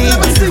 let me see.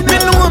 Me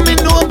know.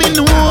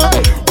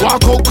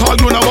 Walk out, call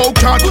you now out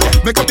cat.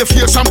 Make up the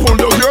face and pull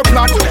down your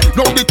plot.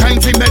 Now the time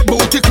to make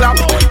booty clap.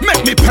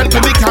 Make me pelt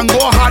me can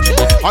go hot.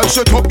 I'll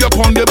set up your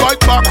on the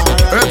bike back.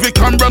 Every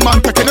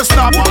cameraman taking a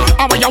snap.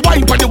 I want you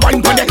wine for the.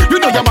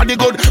 You know your body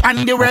good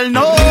and you well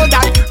know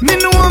that. Me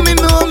know,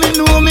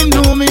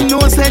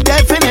 say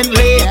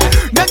definitely.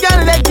 The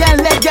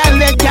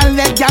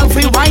girl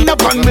feel wine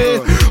up on me.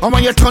 I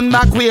want you turn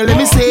back way, let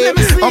me see.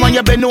 I want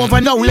you bend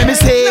over now, let me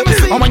see.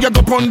 I want you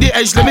go on the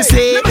edge, let me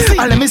see.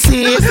 Let me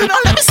see.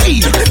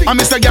 I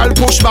miss the girl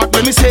push back,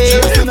 let me see.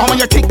 I want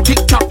you tick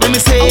tock, let me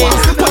see.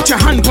 Put your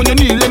hand on your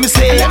knee, let me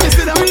see.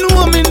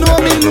 Me know.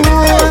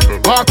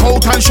 Walk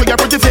out and show your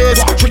pretty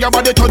face. Show your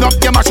body turn up,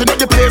 you're mashing up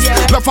the place.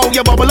 Love how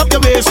you bubble up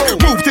your waist.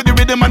 Move to the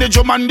rhythm and the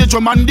drum and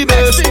the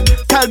bass.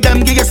 Tell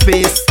them give you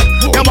space.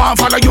 They want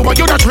follow you but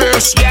you the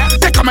trace.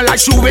 They come like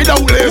shoe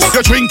without lace.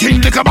 You're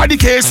drinking liquor by the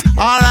case.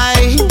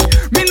 Alright.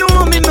 Me know.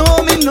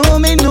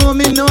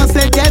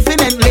 Say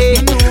definitely.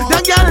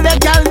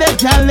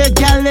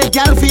 The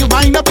girl feel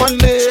wind up on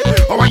me.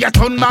 Oh, when you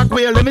turn back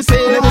way, let me see.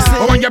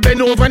 Oh, when you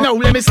bend over now,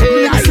 let me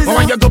see. Oh,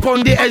 when you go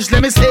on the edge,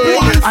 let me see.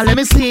 Let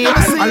me see.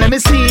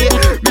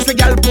 Mr.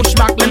 Girl push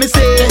back, let me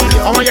see.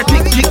 Oh, when you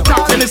tick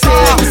tock, let me see.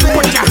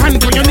 Put your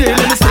hand on your knee,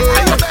 let me see.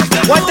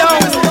 What down?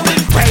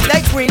 Red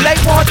light, green light,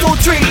 1, 2,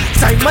 3.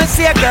 Simon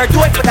say, girl, do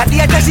it for daddy.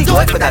 I tell you, do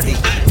it for daddy.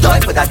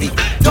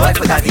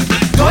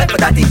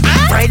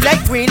 Red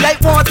light, green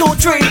light, 1, 2,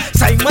 3.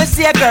 Simon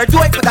say, girl,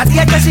 do it for daddy.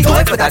 I tell you, do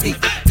it for daddy.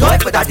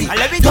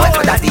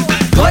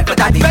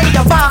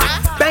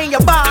 Bang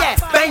your bar,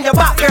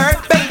 girl,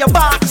 bang your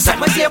bar.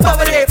 Simon say,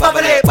 bubbly.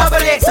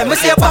 Simon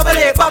say,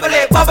 bubbly.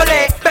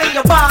 Bang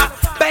your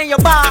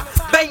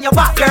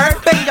bar, girl,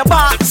 bang your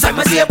bar.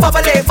 Simon say,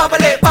 bubbly.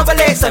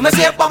 Simon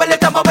say, bubbly.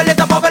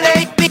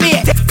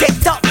 Tick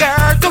tock,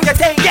 girl, do your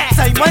thing.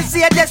 Simon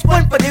say, just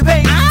one for the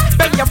ring.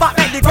 Bang your bar,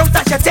 make the ground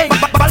touch your thing.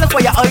 Balance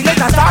for your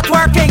eyelids and start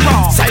working.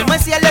 Simon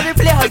say, let me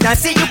play hide and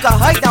see. You can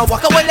hide and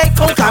walk away like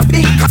Kong can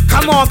be.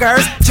 Come on,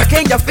 girls, check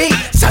in your feet.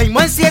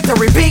 Simon say to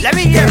repeat.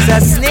 There's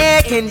a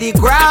snake in the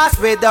grass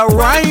with a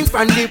rhyme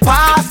from the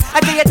past. I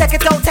tell you take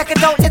it out.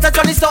 It's a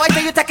Johnny Store. I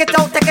tell you take it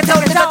out. It's a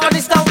Johnny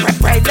Store.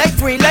 Red light,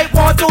 green light,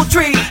 1, 2,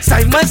 3.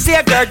 Simon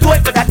say, girl, do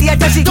it for daddy. I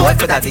tell you, do it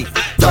for daddy.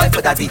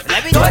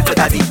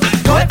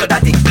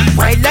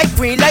 Red light,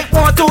 green light,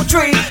 1, 2,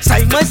 3.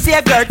 Simon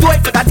say, girl, do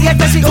it for daddy. I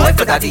tell you, do it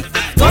for daddy.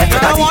 Bubble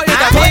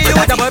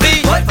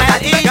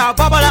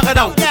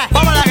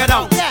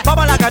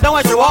like a down.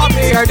 When you walk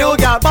me here, do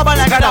y'all bubble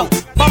like a down.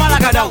 Bubble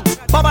like a down when you walk me here, do y'all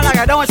bubble like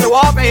a down when you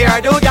walk me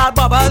here, do y'all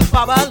bubble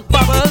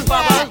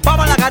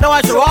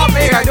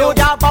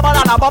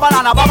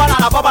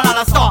and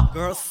a stop.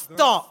 Girl,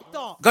 stop.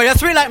 Girl, you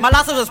sweet like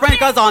molasses with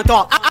sprinkles on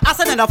top.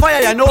 Acid in the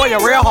fire, you know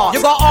you're real hot.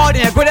 You got all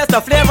the ingredients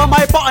to flavor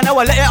my pot, and I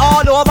will let it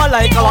all over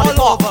like a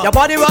lollipop. Your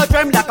body will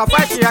trim like a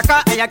fresh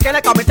shaker, and you kill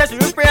a competition,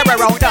 you spray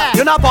around that.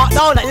 You not pot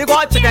down like you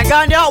got chicken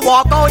gun, you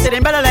walk out to the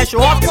middle and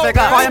show off the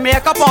figure. For your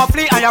makeup on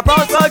fleek and your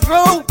brows well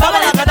true.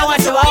 Bubble like I don't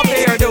want you up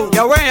here, do.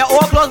 You're wearing your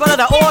old clothes, whether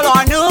they're old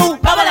or new.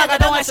 Bubble like I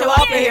don't want you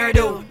up here,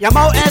 do. Your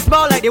mouth and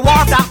smell like the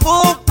wharf that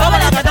fool.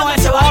 Bubble like I don't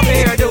want you up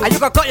here, do. And you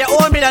can cut your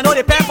own meat and know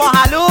the pen for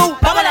halou.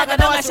 Bubble like I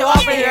don't want you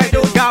up here, do.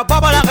 Girl,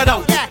 bubble like a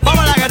down.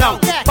 Bubble like a down.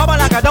 Bubble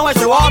like a down when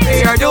you up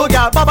here, do.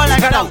 Girl, bubble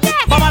like a down.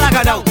 Bubble like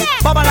a down.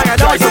 Bubble like a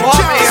down when you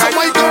up here.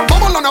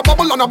 Bubble on a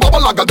bubble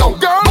like a down.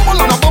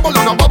 Bubble on a bubble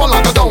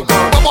like a down.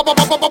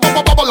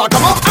 Bubble like a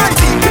down. I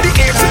to the A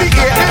to the A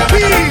and B.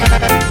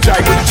 Jai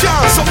with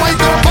chance.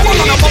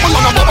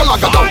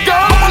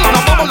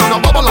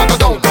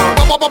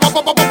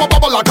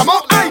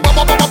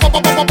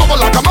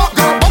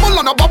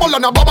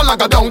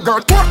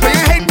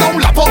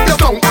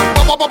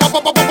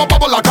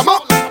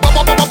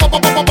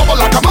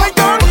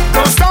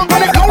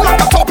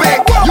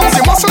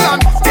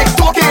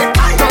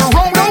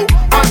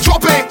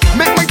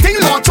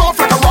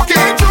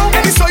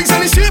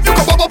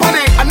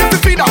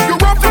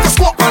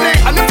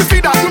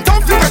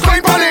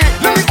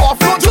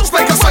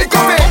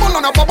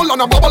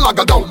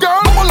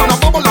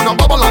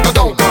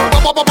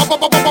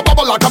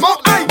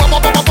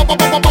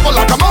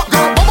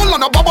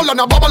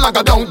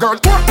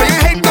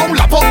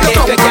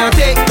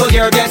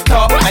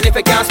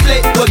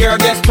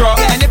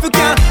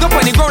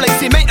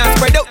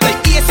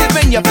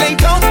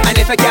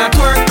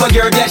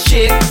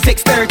 shake.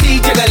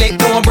 6:30, jiggle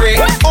it, don't break.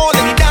 All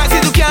of the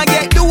dances you can't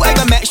get do, I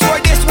gonna make sure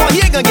this one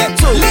here gonna get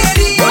two.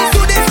 Ladies,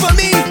 do this for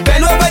me.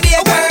 Bend over there,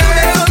 girl. Do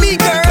this for me,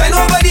 girl. Bend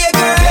over there,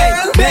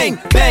 girl. Bang,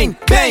 bang,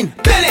 bang,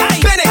 bend it,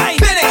 bend it,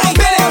 bend it,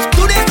 bend it.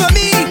 Do this for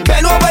me.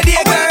 Bend over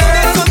there, girl. Do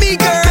this for me,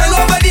 girl. Bend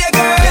over there,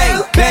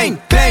 girl. Bang,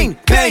 bang,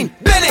 bang,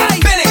 bend it,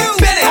 bend it,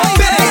 bend it,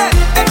 bend it.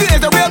 If you is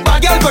a real bad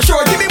girl for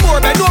sure, give me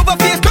more. Bend over,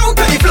 face down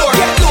to the floor.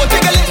 Get low,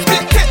 jiggle it,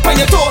 split tip on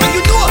your toe, and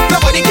you know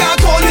nobody can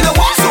call you the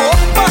walk. So,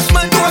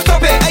 Bashman, don't stop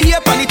it. I hear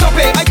on the top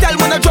it. I tell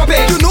when I drop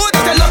it. You know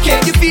that I lock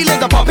it. You feel it,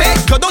 the pop it.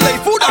 Cause don't like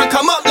food and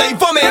come up like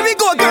vomit. Here we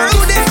go, girl.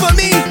 Do this for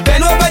me.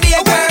 Bend over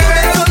there, girl. Do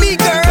this for me,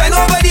 girl. Bend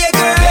over there,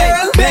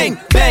 girl. Bang,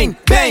 bang,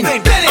 bang,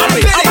 bang, bang.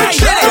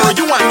 Girl,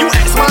 you and you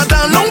ex-man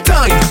done long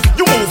time.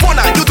 You move on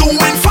and you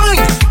doing fine.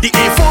 The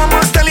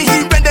informer's telling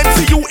he bending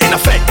to you in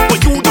effect,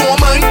 but you don't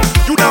mind.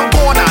 You done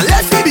gone and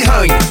left me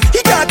behind.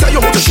 He can't tell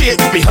you how to shake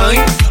you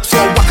behind. So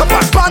walk up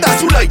as bad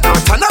as you like. Girl,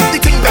 turn up the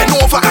thing, bend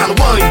over and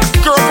whine.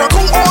 Girl, rock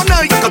out all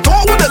night. You can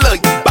talk with the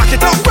light. Back it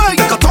up right.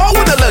 You can talk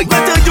with the light.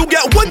 Whether you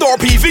get wood or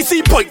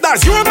PVC pipe,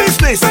 that's your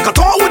business. You can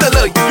talk with the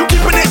light. You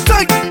keeping it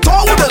tight.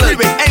 Talk with the light.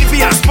 With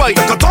envy and spite.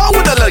 You can talk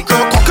with the light.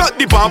 Girl, cock up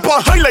the bumper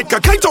high like a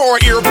kite or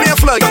an airplane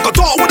flight. You can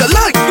talk with the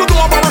light. You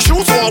know about a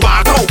shoe, so I'll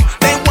walk out.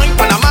 Then wine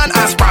for the man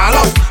and sprawl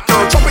out.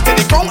 Girl, drop it to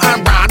the ground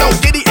and brand out.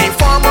 Get the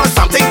informer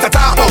something to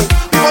talk about.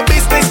 Give a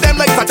business them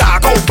like a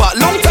taco, but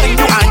long time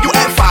you and you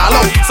ain't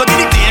follow. So get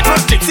the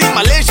dangerous, gypsy,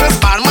 malicious,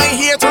 man, my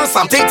haters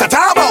something to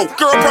talk about.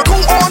 Girl, broke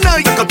out all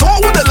night. You can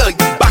talk with the light.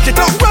 Back it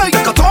up right.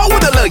 You can talk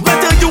with the light.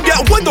 Whether you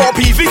get wood or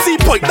PVC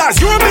pipe, that's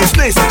your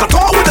business. You can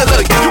talk with the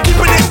light. You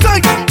keeping it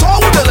tight.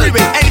 Talk with the light.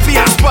 With envy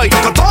and spite.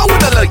 You can talk with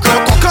the light.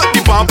 Girl, cock up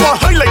the bumper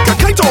high like a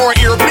kite or an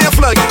airplane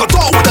flight. You can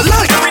talk with the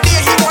light. Every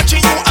day he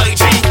watching you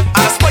IG.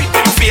 And a spite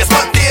in your face,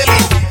 but daily.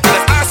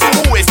 Let's ask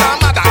you who is that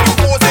mad that you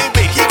posing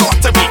big. He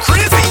got to be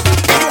crazy.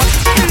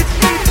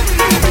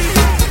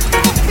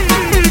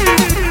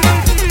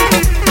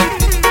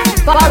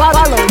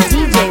 Follow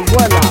DJ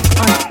Warlock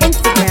on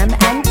Instagram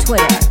and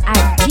Twitter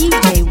at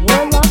DJ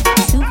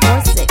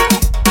Warlock246.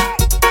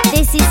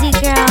 This is your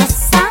girl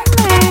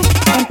Summer,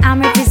 and I'm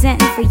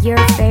representing for your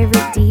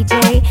favorite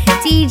DJ,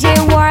 DJ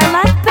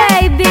Warlock,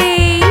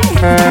 baby.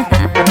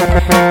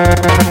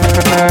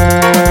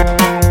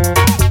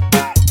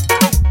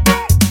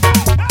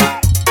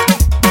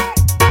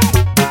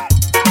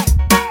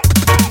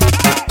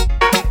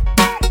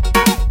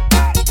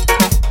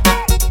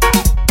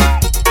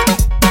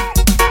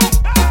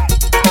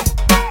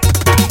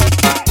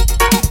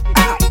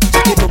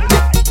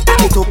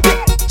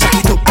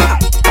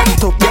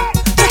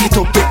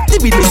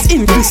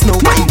 Increase now,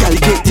 my gal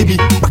get the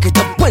beat. Back it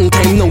up one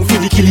time now,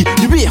 feel the killy.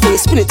 The way how you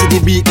spin it to the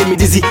beat, get me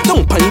dizzy.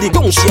 Don't pan the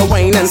gong, she a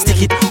wine and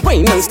stick it.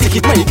 Wine and stick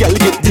it, my gal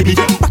get the beat.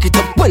 Back it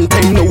up one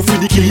time now, feel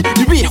the killy.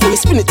 The way how you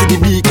spin it to the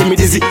beat, get me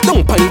dizzy.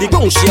 Don't pan the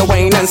gong, she a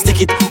wine and stick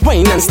it.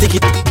 Wine and stick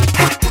it.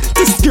 Ha!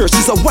 This girl,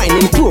 she's a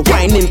whining pro,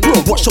 whining pro.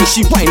 Watch how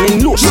she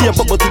whining low. She a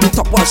bubble to the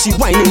top while she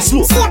whining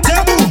slow.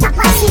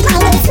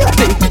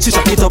 Then she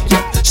jack it up,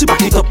 yeah. She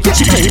back it up, yeah.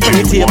 She climb on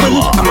the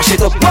table, I mash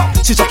it up.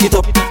 She jack it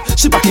up,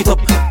 she back it up.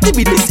 The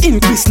business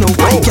increase now,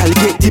 my gal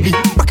get the beat.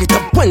 Back it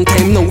up one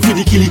time now, feel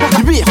the killy.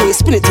 The way how you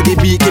spin it to the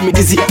beat, get me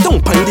dizzy.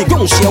 Don't pan the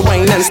gong, she a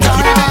whine and stick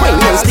it. Whine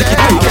and stick it,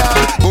 my gal.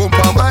 Boom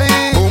pam bye,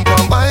 boom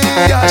pam bye.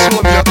 Yeah, show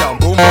me your cam.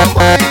 Boom pam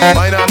bye.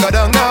 Mine and go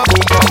down now.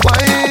 Boom pam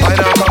bye.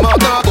 Mine and come out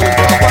now. Boom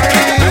pam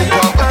bye. Boom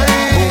pam bye.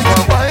 Boom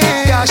pam bye.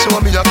 Yeah,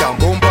 show me your cam.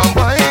 Boom pam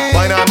bye.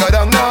 Mine and go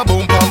down now.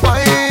 Boom pam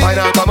bye.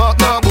 Mine and come out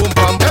now. Boom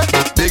pam bye.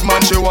 Big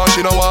man she want,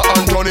 she know want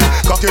Anthony.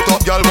 Cock it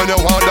up, girl, when you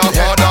want that,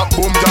 hard that.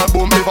 Boom, girl,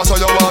 boom. If I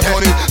saw you want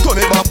Tony, turn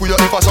it back with you.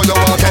 If I saw you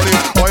want Tony,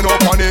 wine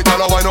up on it,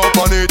 girl, wine up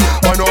on it.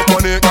 Wine up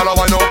on it, girl,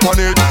 wine up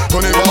on it.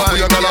 Turn it back with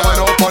you, girl,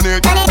 wine up on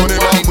it. Turn it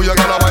back with you,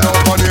 girl, wine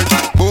up on it.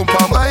 Boom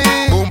pam bye,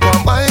 boom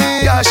pam bye.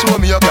 Yeah, show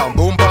me your cam.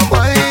 Boom pam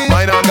bye.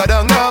 Mine and go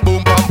down now.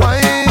 Boom pam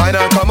bye.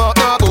 Mine and come out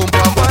now. Boom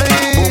pam bye.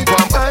 Boom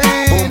pam bye.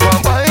 Boom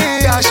pam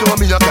bye. Yeah, show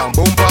me your cam.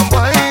 Boom pam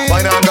bye.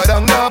 Mine and go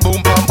down now. Boom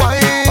pam bye.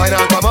 Mine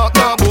and come out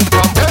now. Boom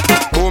pam bye.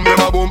 Boom,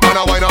 never boom, and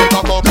a wine and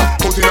top up.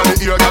 Put in the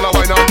ear, girl, a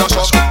wine and dash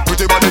up.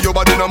 Pretty body, your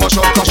body no mash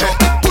up, cash up.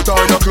 Put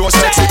on your clothes,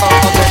 sexy and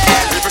hot up.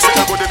 If you see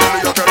a body, girl,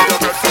 you carry your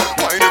breath.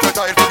 Wine if you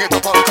tired, bring it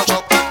up and catch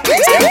up.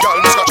 Clean skin,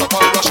 girl, scratch up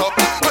and rush up.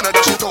 When I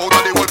dash it out,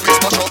 and the whole piece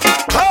mash up.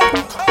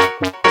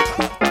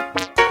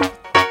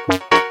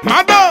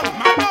 Madam!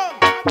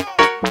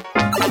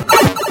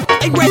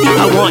 Hey, ready? I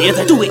want you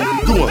to do it.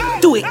 Do it.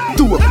 Do it.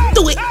 Do it.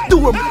 Do it. Do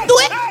it. Do it.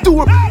 Do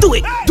it. Do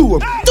it. Do it. Do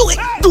it. Do it.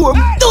 Do it.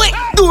 Do it.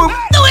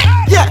 Do it.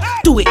 Yeah.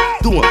 Do it.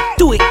 Do it.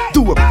 Do it.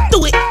 Do it.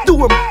 Do it.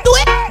 Do it. Do it.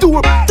 Do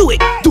it. Do it. Do it.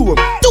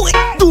 Do it. Do it.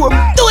 Do it.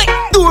 Do it.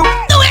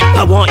 Do it.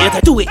 I want you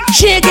to do it.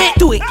 Shake it.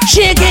 Do it.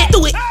 Shake it.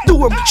 Do it.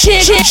 Do it.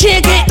 Shake it.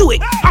 Shake it. Do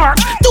it. Arch.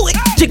 Do it.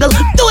 Jiggle.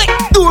 Do it.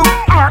 Do it.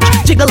 Arch.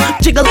 jiggle,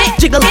 jiggle,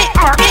 jiggle,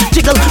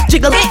 jiggle,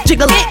 jiggle,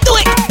 jiggle, do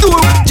it, jiggle,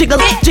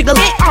 jiggle,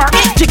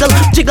 jiggle,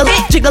 jiggle,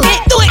 jiggle,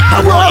 do it.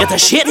 I want you to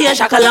shake your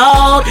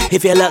shakalot.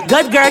 If you look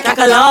good, girl,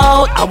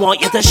 shakalot. I want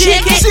you to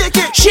shake it, shake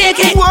it, shake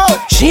it,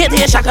 shake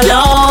your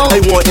shakalot. I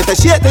want you to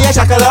shake your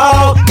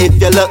shakalot. If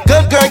you look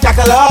good, girl,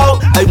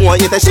 shakalot. I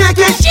want you to shake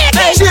it, shake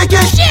it, shake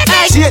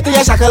it, shake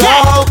your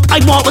shakalot.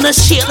 I want one to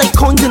shake like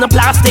coins in a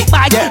plastic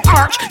bag.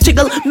 Arch,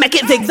 jiggle, make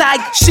it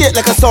zigzag. Shake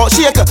like a salt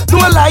shaker. No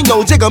lie,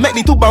 no jiggle, make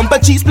me two bumper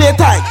cheese play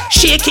tag.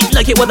 Shake it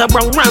like it was a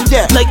wrong run,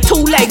 like 2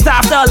 legs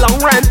after a long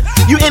run.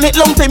 You in it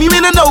long time, you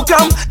in a no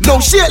come. No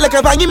shit like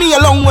a bang, give me a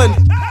long one.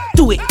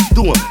 Do it,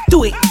 do 'em,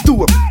 do it,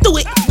 do 'em, do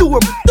it, do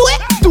 'em, do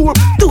it, do 'em,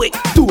 do it,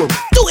 do 'em,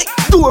 do it,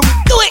 do 'em,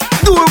 do it,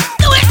 do 'em,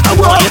 do it. I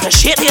want you to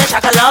shake your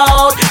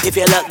shakalot. If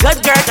you look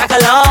good, girl,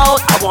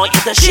 shakalot. I want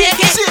you to shake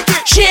it,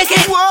 shake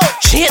it,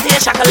 shake your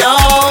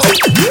shakalot.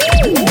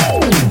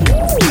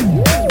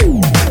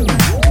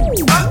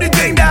 Up the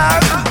thing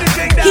down, up the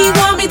thing down. He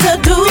want me to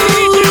do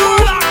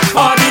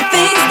all the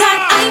things that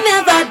I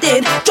never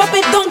did. Drop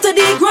it down to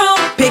the ground,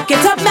 pick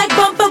it up, make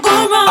bumper go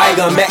round. I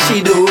gon' make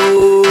she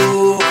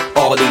do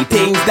all the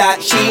things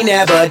that she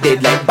never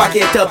did, like back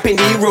it up in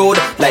the road,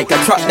 like a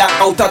truck that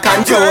out of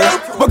control.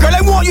 But girl,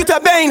 I want you to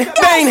bang,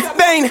 bang,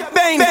 bang,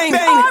 bang, bang,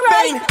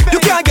 bang. You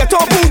can't get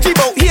on bougie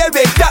about here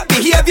with that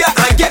behavior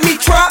and get me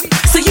trapped.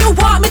 So you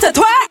want me to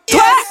twerk,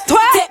 twerk,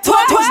 twerk,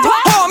 twerk,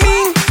 twerk? Oh,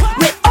 mean,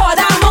 with all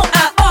that mouth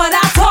and all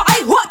that talk,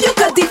 I hope you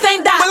could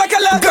defend that. but like a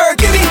love girl,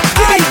 give me,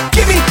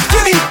 give me,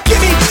 give me,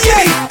 give me,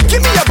 yeah,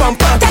 give me a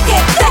bumper. Take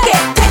it, take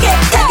it, take it,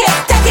 take it,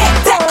 take it,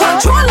 take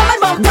control of my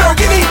bumper. Girl,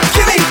 give me,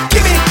 give me,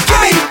 give me, give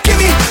me, give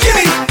me, give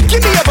me,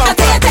 give me a I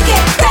bumper. take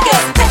it, take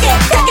it, take it,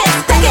 take it,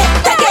 take it, take it,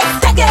 take it,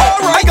 take it.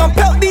 I gon'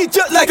 pelt these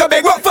just like a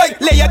big rock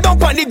fight. Lay you down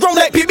on the ground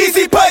like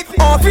PVC pipe.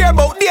 On fear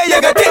about there, you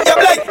gon' take your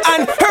blight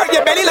and hurt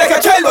your belly like a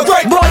child was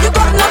right. Boy, you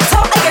got no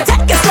talk, I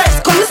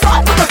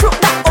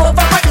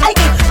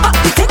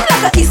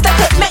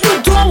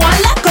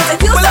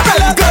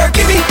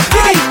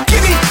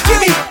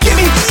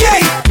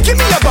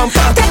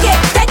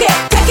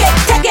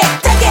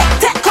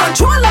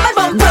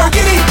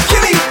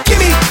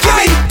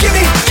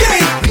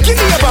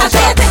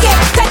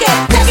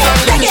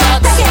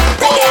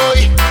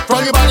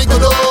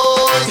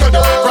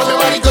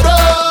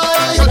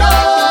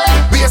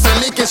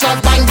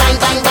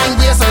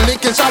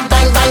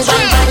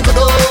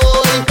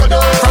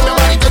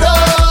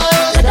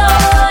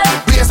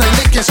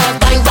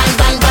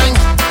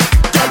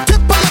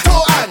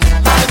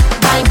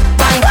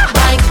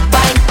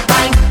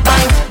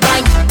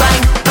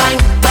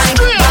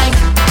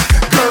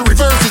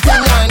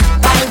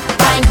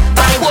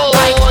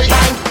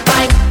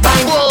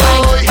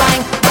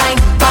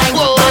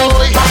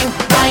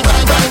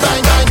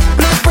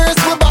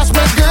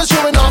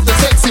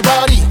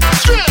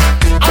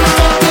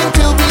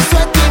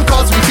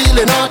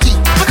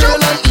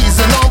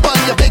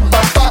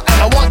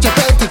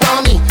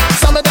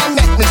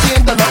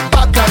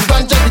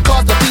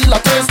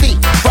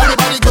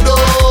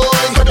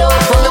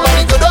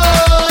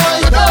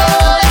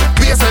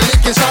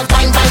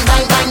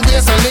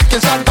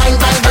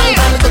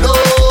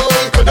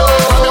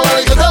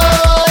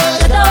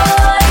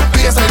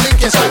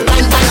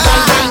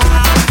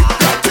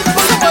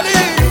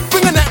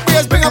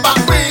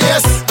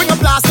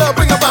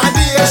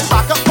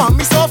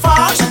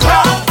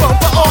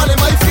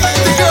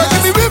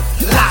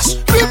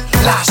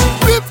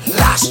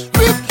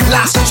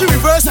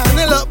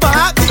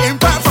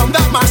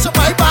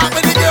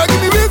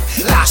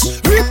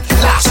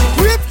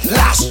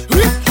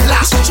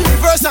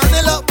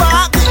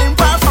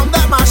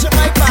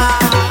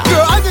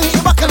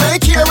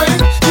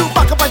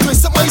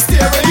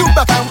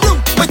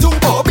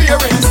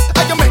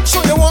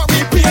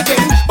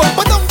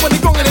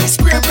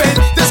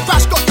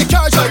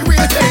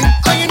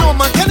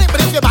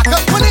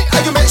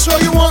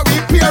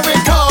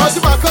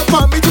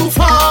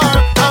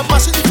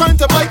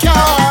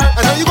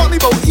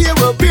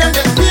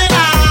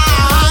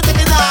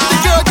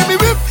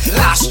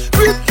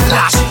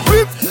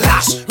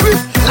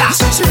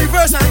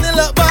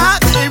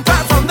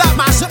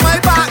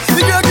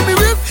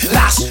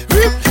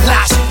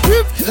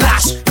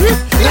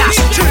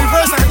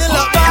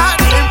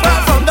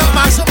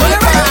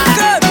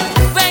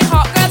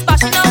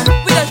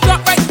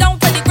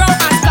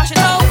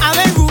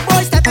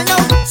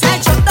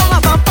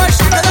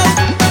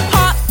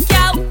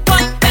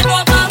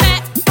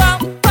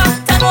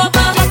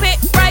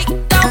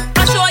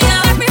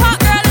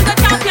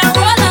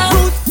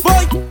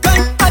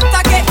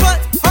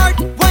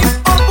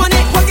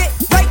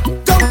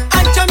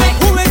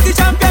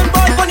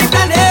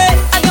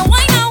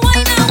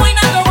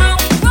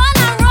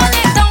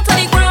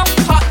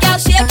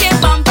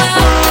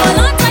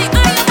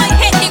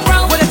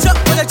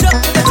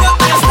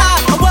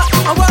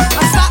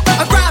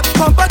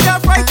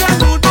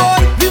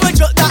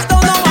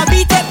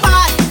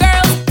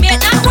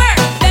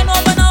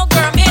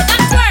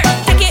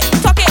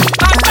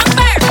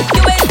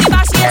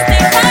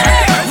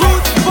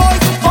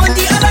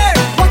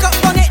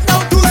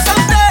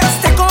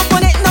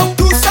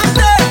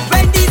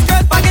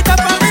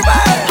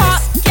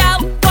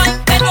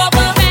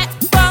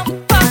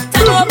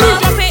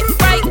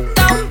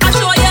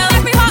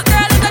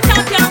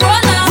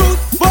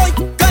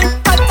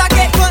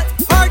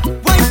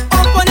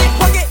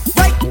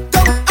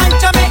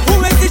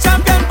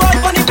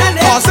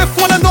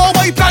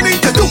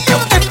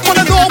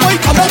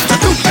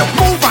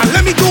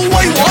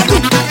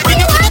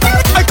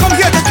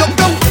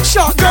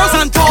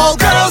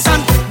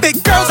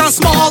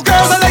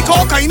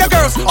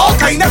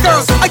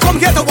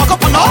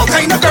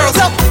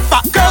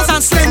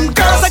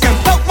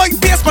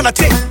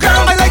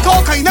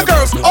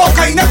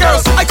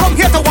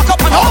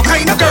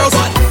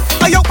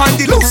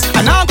body loose,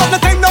 and I got the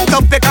time now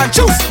to pick and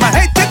choose. My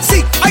head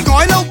tipsy, I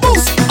got a little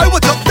boost. I will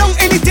duck down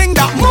anything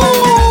that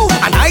move,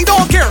 and I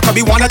don't care, could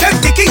be one of them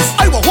dickies.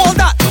 I will hold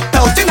that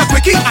belt in a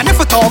quickie, and if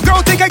a tall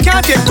girl think I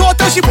can't get caught,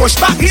 she push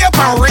back here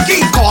for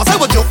Ricky. Cause I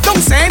will joke,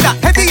 don't say that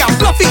heavy and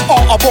fluffy,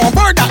 or a born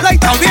bird that like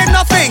down there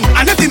nothing.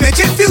 And if the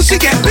midget feels she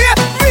get beer,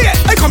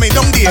 I come in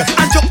down there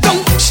and jump down.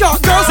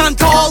 Short girls and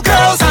tall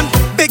girls and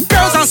big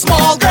girls and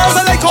small girls.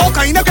 I like all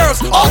kind of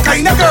girls, all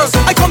kind of girls.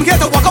 I come here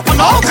to walk up on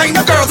all kind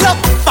of girls. Love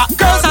fat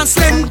girls and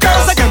slim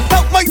girls. I can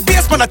belt my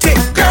face when I take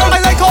girl.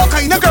 I like all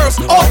kind of girls,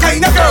 all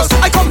kind of girls.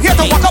 I come here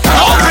to walk up on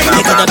all kind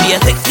of girls. Gonna be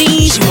a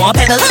sexy, she want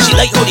pedal. She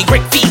like holy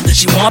great feet,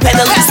 she want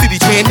pedal. City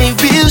training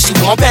bill, she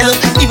want pedal.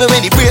 Even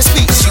when the brace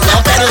feet, she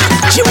want pedal.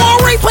 She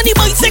want ride on the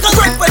bicycle,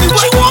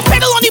 she want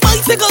pedal on the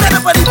bicycle.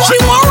 She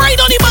want ride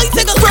on the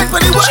bicycle,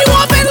 she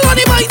want pedal on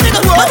the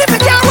bicycle. But if I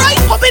can't ride,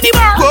 hop in the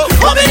bar,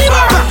 hop in the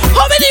bar,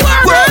 hop in the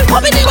bar,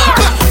 hop in the bar,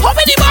 hop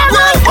in the bar,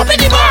 hop in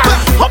the bar,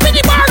 hop in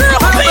the bar, girl,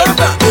 hop in.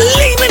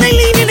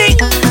 Leaving it,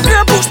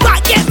 girl, push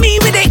back, get me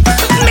with it.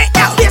 Make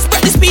out this,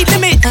 break the speed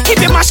limit.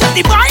 If you mash up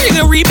the bar, you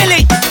can rebuild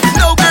it.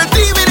 No girl,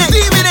 leave it.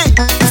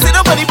 Sit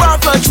up on the bar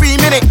for 3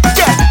 minutes.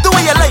 Yeah, the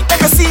way you like, I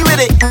can see with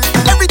it.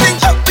 Everything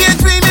up in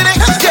 3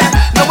 minutes. Yeah,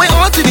 now we're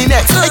on to the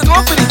next. I go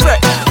for the track,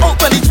 out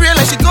on the trail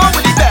and she gone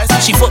with the best.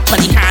 She foot on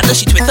the handle,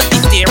 she twist up the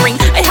steering.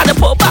 I had to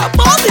pull back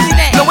balls in the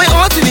neck. Now we're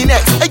on to the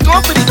next. I go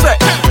for the track,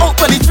 out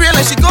on the trail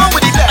and she gone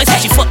with the I best.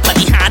 said she foot on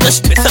the handle,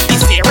 she twist up the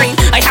steering.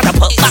 I had to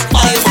pull back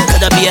balls.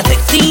 Could be a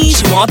sexy,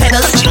 she want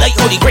pedal. She like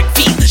holy great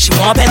feet, she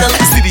want pedal.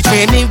 City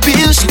training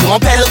bill, she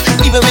want pedal.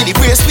 Even when the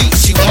brace feet,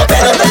 she want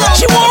pedal.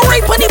 She want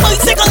ride on the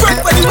bicycle,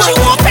 she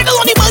want pedal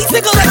on the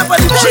bicycle.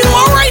 She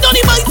want ride on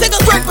the bicycle,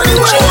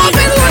 she want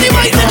pedal on the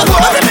bicycle.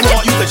 I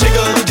want you to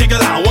jiggle,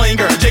 jiggle and wine,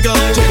 girl, jiggle,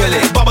 jiggle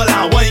it, bubble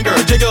and wine, girl,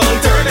 jiggle,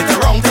 turn it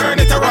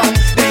around,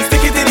 then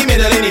stick it in the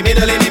middle,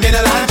 and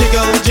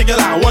jiggle,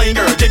 jiggle and wine,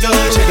 girl, jiggle,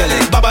 jiggle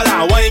it, bubble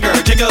and wine,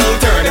 girl, jiggle,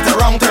 turn it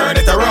around,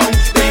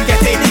 then get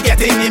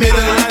in the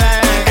middle.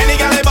 Any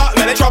gal they bought,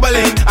 well they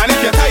troubling, and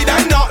if you're tight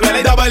and not, well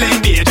they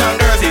doubling. The young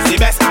girls is the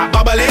best at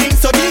bubbling,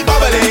 so keep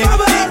bubbling,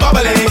 keep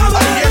bubbling.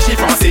 I hear she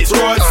from 6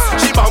 roads,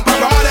 she bump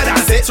harder than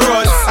 6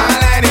 roads,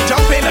 and it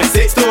jumping like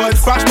 6 toes,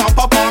 crash bump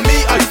up on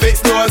me, I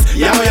fix those.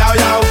 Yow,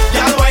 y'all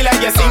wine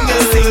like you're single,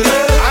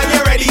 and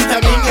you're ready to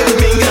mingle.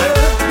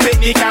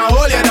 Picnic can't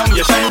hold you down,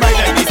 you shine bright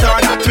like the star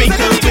that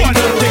twinkle.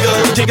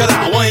 Jiggle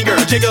and wine, girl,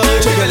 jiggle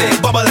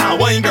it, bubble and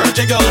wine, girl,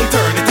 jiggle,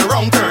 turn it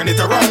around,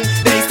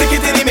 then stick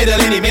it in the middle,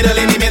 and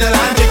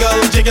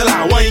jiggle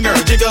and wine, girl,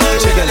 jiggle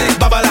it,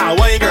 bubble and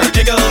wine, girl,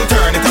 jiggle,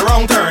 turn it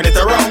around,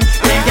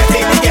 then get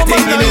in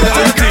the middle.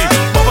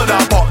 Bubble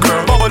that pot,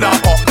 girl, bubble that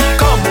pot.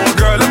 Come on,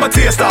 girl, let me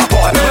taste that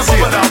pot.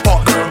 Bubble that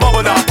pot, girl,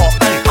 bubble that pot.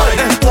 I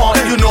want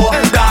you know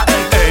that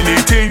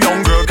anything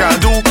young girl can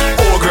do,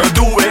 old girl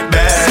do it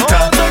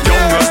better.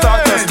 Young girl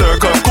start to stir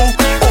cuckoo,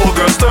 old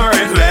girl stir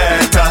it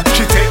better.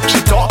 She take, she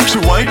talk, she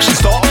whine, she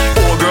stop.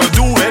 Old girl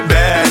do it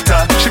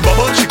better. She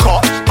bubble, she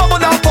caught, bubble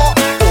that pot.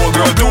 Old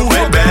girl do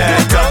it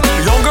better.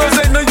 Young girls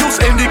ain't no use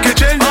in the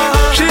kitchen.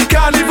 She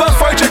can't even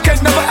fry chicken,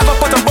 never ever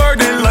put a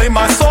bird in like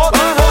my salt.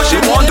 All she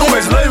want do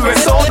is live with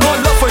salt. No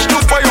love for stew,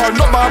 fire,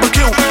 no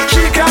barbecue.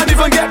 She can't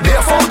even get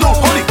beer fondue.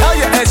 Only how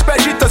you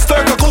expect she to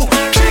stir cuckoo.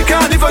 She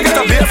can't even get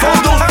a beer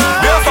fondue.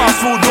 Beer fast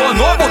food don't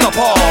know about the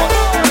pot.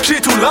 She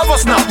too love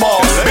us not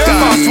more. Beer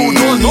fast food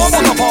don't know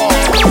about the pot.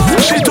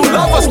 She too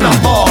love us not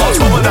more.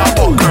 Bubble that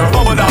pot, girl,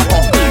 bubble that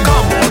pot.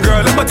 Come on,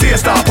 girl, let me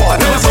taste that pot.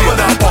 Bubble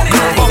that pot,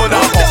 girl, bubble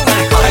that pot.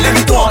 I let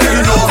me talk,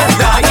 you know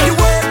that. You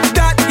work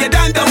that, you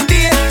done down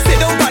there. Sit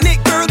down on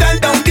it, girl, done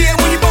down there.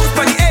 When you bounce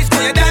on the edge,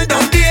 when you done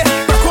down there.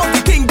 Rock off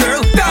the king,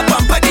 girl, that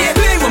bumper there.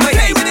 Play with my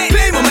head,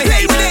 play with my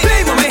head,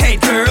 play with my head,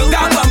 girl.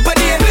 That bumper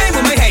there, play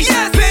with my head,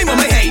 play with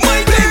my head,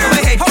 play with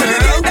my head,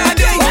 girl. That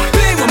day,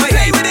 play with my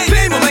head,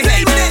 play with my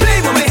head,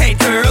 play with my head,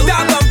 girl.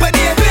 That bumper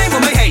there, play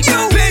with my head,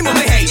 play with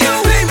my head,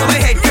 play with my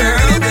head, girl.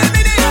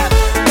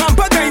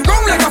 Bumper going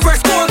round like a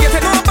fresh ball, get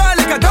an over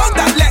like a dog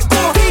that let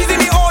go. Tease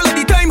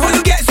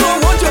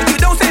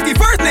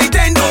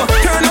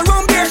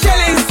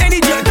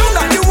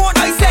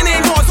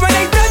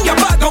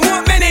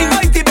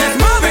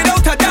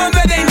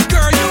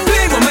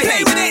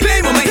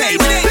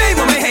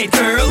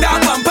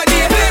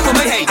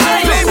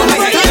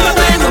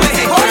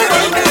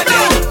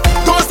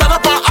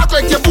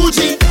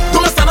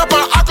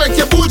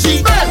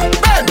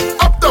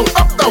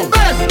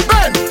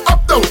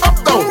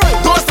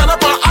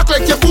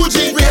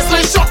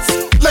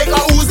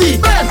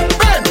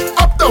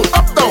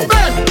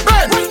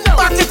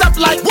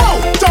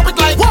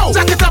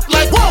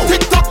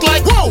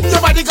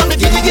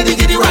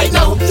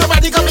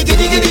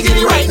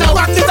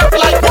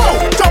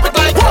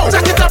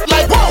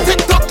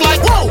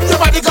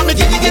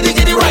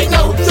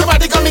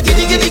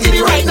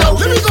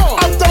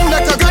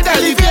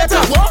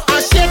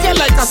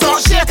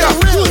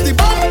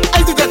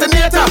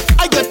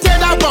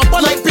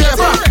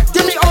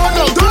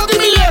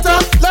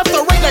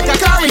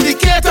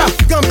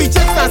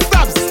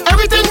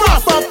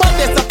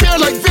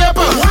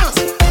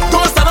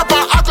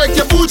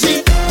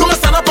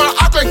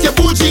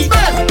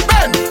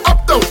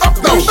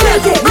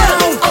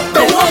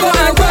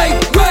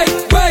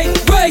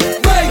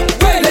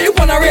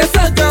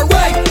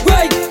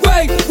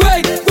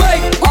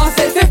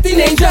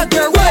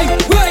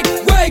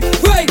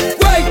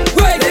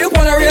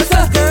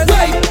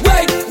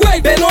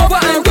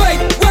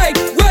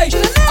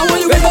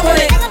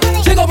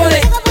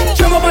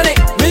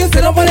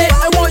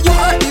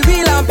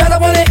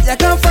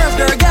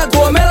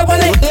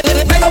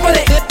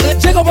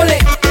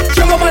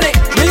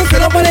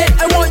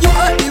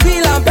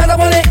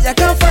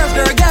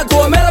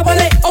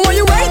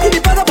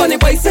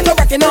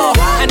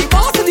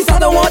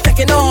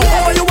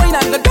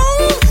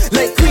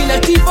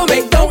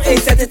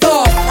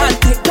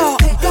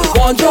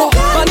control.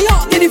 Money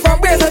up, get it from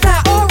brace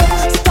attack.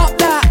 Stop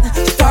that,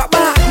 start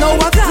back, no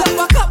attack.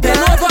 Then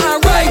over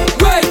and right.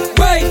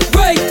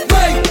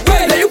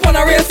 Then you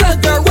wanna race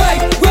center,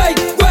 right.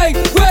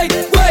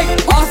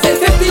 All say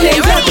 50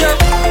 lanes center.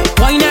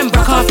 Wine and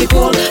break off the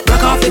pole,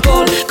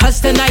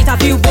 cause tonight I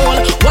feel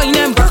bold. Wine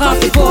and break off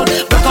the pole,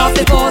 gets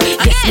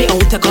me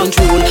out of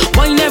control.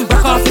 Wine and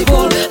break off the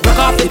pole,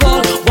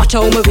 watch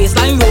how my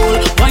waistline roll.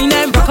 Wine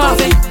and break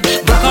off it.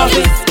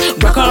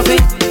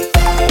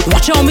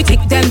 Watch how me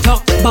tick them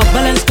talk,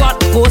 bubble and squat,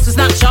 pose to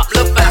snapshot,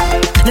 look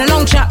back. The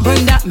long chat,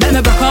 bring that, make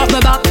me break off my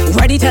back.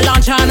 Ready to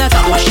launch on a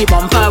top, wash the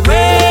bumper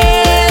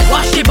waist.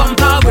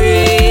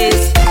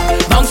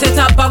 Bounce it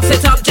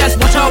up, just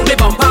watch how the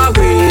bumper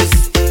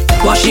waist.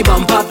 Wash the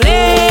bumper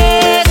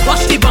blaze.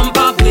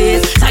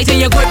 Tighten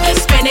your grip,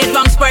 spin it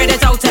wrong, spread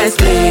it out and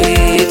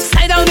split.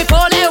 Slide down the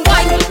pole and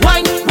wine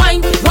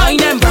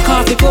and break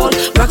off the pole.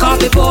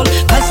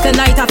 Cause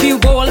tonight I feel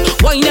bold.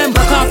 Wine and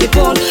break off the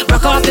pole. Get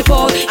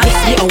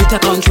me out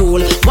of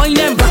control. Wine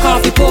and break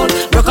off the pole.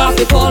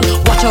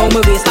 Watch how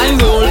my waistline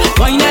roll.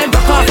 Wine and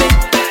break off it.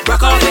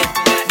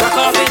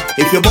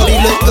 If your body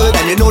look good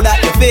and you know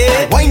that you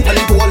fit, wine for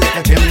the pole like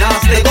a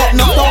gymnastic. They got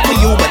no talk for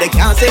you but they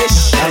can't say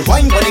shh. And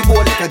wine for the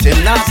pole like a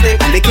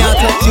gymnastic. And they can't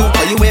touch you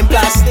or you in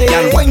plastic.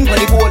 And wine for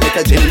the pole like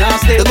a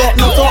gymnastic. They got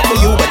no talk for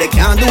you but they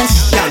can't do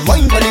shh. And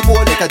wine for the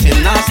pole like a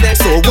gymnastic.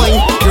 So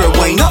wine, girl,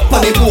 wine up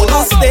on the pole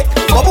or stick.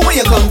 But when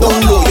you come down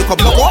low, you can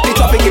block off the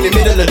traffic in the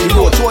middle of the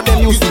road. Show them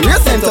you see real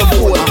center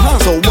pole.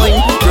 So wine,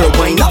 girl,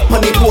 wine up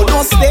on the pole,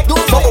 don't stick.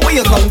 But when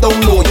you come down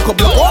low, you can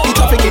block off the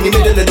traffic in the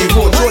middle of the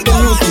road. Show them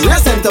you see real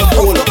center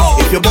pole.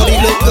 If your body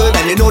look good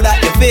and you know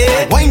that you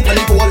fit, wine for the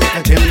pole like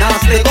a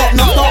gymnastic. Got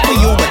no talk for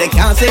you but they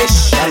can't say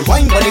shh. And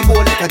wine for the pole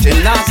like a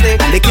gymnastic.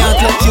 And they can't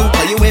touch you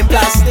or you in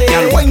plastic.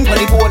 And wine for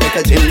the pole like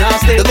a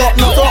gymnastic. They got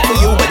no talk for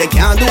you but they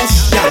can't do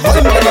shh. And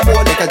wine for the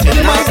pole like a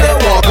gymnastic.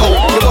 Walk out,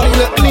 your body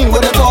look clean,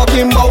 what you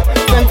talking about?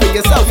 Fend for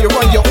yourself, you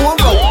run your own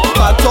road.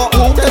 Bad talk,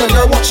 who tell a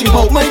girl watch your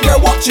mouth? My girl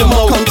watch your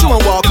mouth. Come through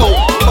and walk out.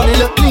 Body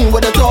look clean,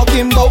 what you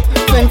talking about?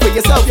 Fend for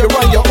yourself, you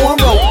run your own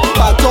road.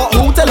 Bad talk,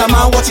 who tell a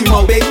man watch your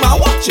mouth? Big man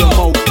watch your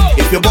mouth.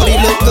 If your body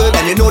look good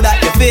and you know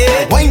that you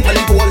fit, wine for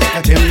the pole like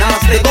a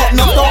gymnastic. Got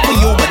no talk for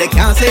you but they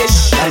can't say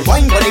shh. And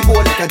wine for the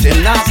pole like a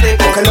gymnastic.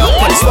 Walking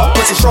up on the spot,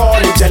 pussy straw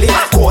and jelly.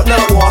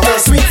 Coconut water,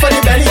 sweet for the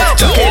belly.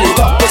 Jackie the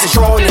top, pussy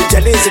straw and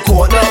jelly. It's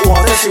coconut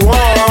water she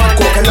want.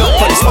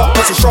 Coconut on the spot,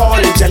 pussy straw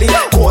and jelly.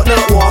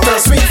 Coconut water,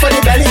 sweet for the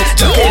belly.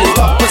 Jackie the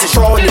top, pussy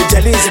straw and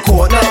jelly. It's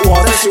coconut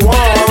water she want.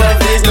 Love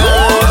these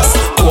nuts,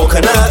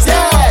 coconuts,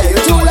 yeah. You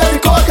too love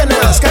the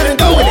coconuts, kinda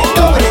doing it.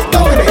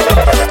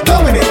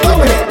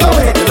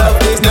 You love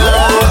these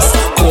nuts,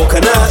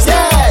 coconuts,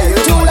 yeah. You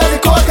too love the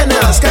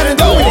coconuts, kinda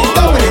doing it.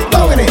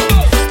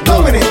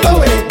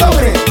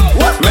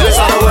 What? Man, it's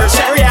all the word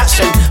share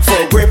reaction.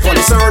 Full grip on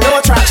the sir, no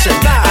attraction.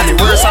 And the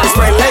words on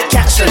spray like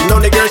caption. No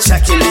nigga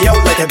checking me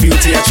out like a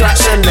beauty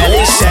attraction.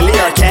 Nelly, Shelly,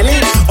 or Kelly.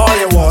 All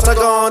your water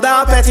gone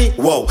down petty.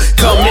 Whoa,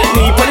 come meet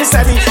me, put it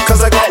steady.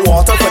 Cause I got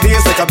water for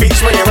days like a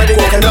beach when you're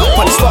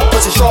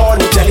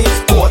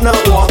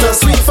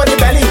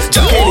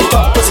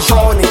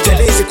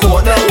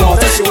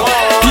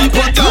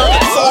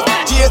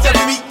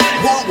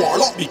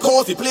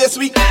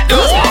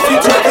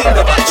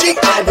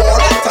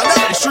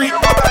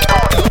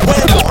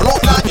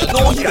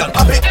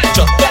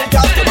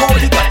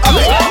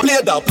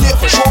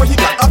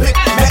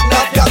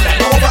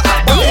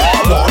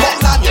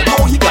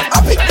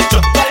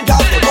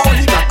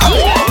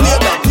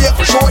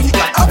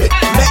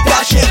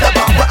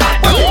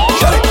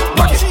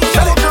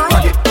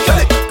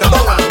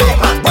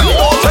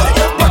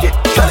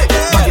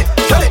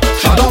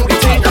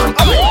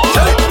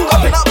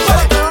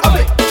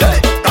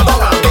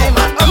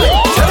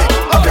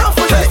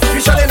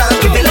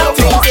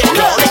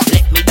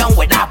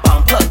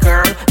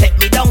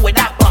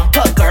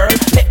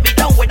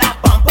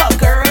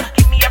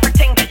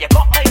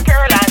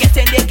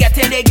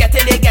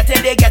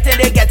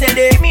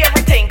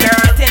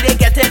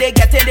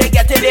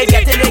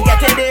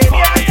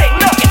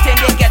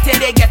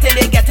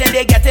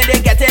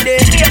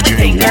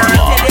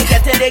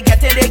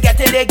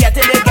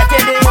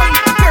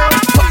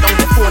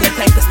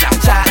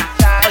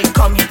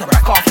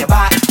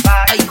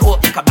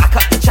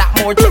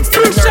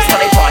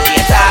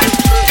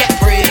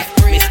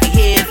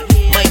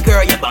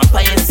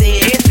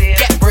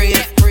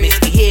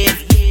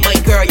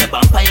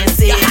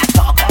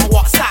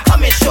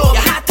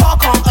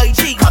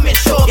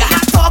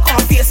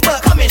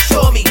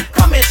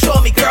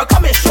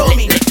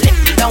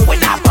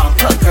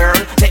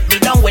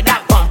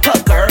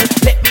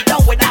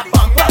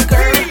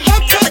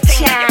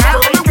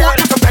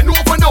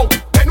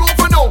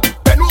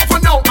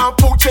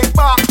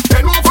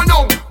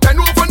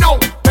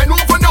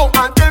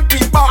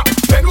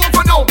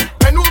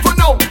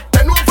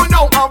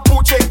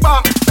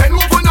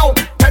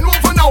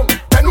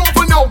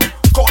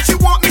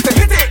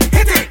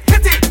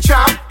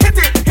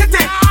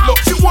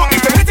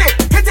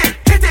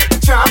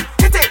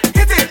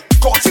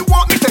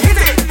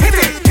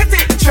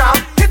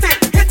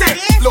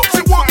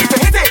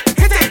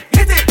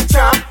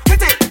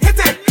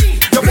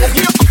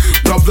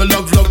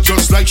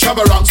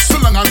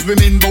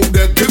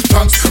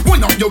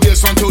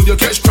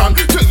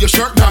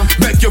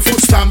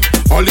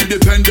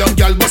bend down,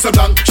 girl, bust a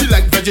blank. She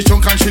like veggie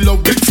chunk and she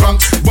love big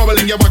trunks.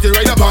 Bubbling your body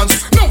right up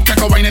pants. No, take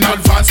a wine in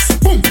advance.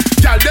 Boom,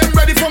 girl, them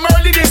ready from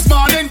early this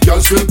morning.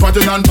 Girl still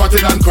potting and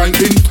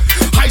cranking.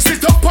 I sit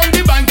up on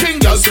the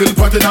banking. Girl still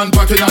potting and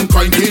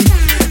cranking.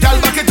 Girl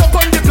back it up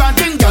on the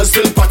planting. Girl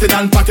still potting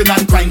and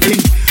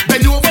cranking.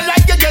 Bend over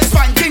like you get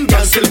spanking.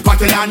 Girl still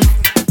potting and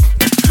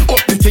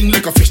up the thing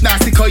like a fish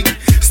nasty kite.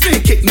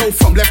 Snake it now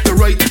from left to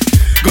right.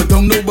 Go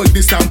down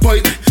nobody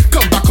standpipe.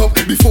 Come back up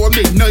before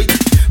midnight.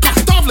 Cock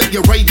it off like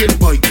you're riding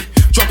bike.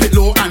 Drop it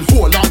low and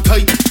hold on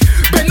tight.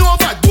 Bend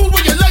over, do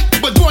what you like,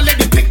 but don't let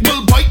the pit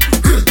bull bite.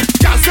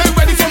 Girl still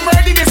ready from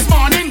early this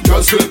morning.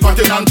 Girl still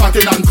potting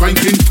and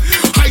cranking.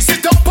 I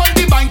sit up on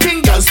the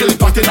banking. Girl still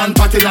potting and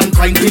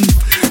cranking.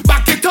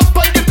 Back it up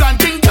on the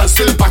planting. Girl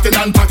still potting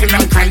and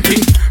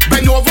cranking.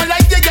 Bend over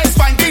like you get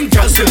spanking.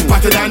 Girl still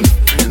potting and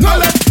no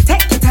let.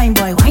 Take your time,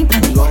 boy, wine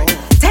pon it.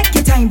 Take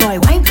your time, boy,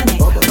 wine pon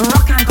it.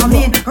 Rock and come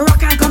in,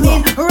 rock and come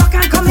in, rock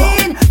and come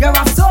in. You're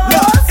off so.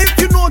 If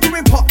you know you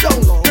ain't pop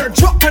down, you're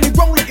drop on the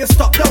ground like you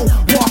stop down.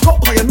 Walk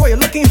up, boy, you know you're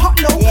looking hot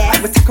now. Yeah.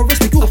 I would take a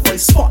risk, we do it for a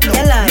spot now.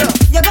 Hello.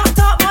 You got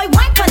top, boy,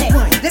 wine pon it.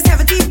 Let's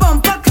have a deep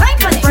bumper, climb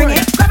pon it. Bring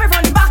it, grab it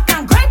from the back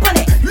and grind pon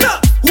it. Look,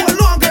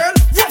 hold on, girl.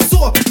 Rock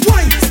so,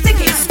 wine,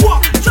 Stick it,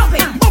 squat, drop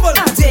it, bubble,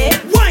 dip,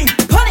 wine,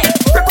 pon it.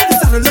 break up the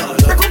saddle,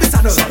 break up the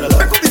saddle,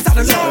 break up the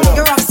saddle.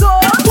 You're off so.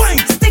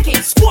 Wine, Stick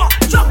it, squat,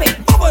 drop it,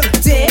 bubble,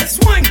 dip,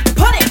 swing,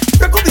 pon it.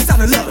 break up the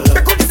saddle,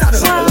 break up the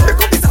saddle, break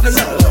up the saddle.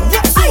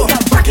 Rock so,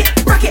 Rock it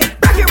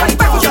right,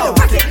 back it, yo.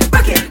 Rock it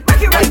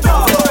right, yo.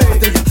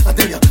 I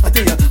dare ya. Rock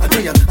it right, back it,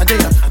 yo.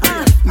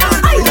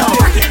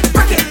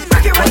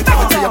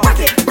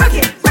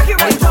 Rock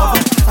it right, yo.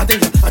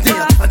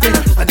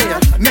 I dare ya.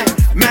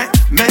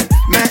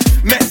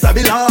 Me,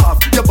 sabi love.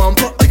 Your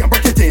bumper, I can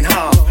break it in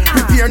half.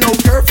 Repair no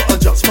curve for a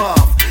just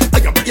off. I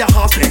can break your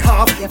half in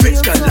half.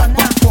 Bitch got locked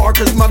back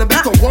quarters. Mother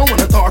bitch don't want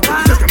to talk.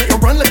 Just gonna make you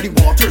run like the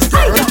water's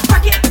stirred.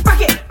 Rock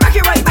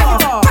it right, back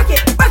it, yo. Rock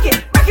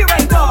it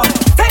right, yo.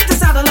 Take the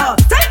saddle up,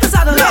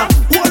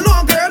 Hold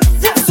on, girl.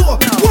 Rock so,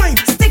 wine,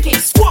 Stick it,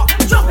 squat,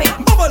 drop it,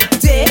 bubble,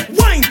 dip,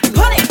 wine,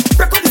 pon it.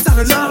 break up the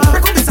saddle,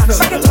 break up the saddle,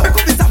 break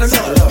up the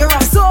saddle. You're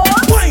off so.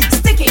 Wine,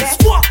 Stick it,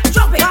 squat,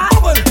 drop it,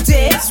 bubble,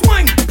 dip,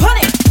 swing, pon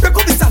it. break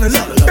up the saddle,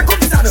 break up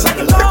the saddle,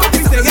 break up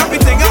the saddle.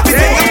 Everything.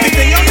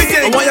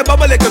 I want your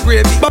bubble like a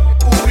gravy.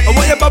 I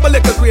want your bubble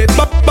like a gravy. I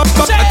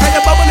tell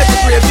you bubble like a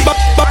gravy.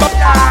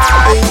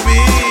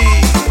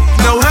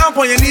 Now hump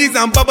on your knees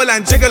and bubble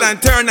and jiggle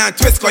and turn and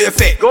twist cause you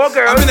fit. Go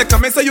girl. I'm in the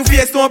comments so you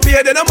face don't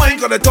pay. Then I mind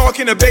gonna talk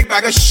in a big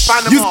bag of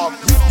Fan them off.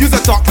 Use a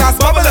top class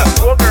bubbler.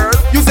 Go girl.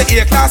 Use a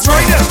A class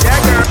rider. Yeah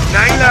girl.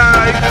 9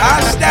 live.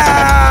 Hashtag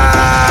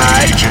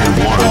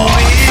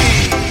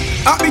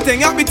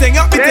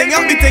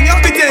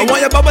I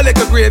want your bubble like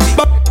a gravy.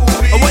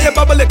 I want your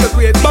bubble like a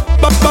gravy.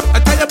 I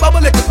tell you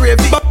bubble like a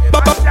gravy.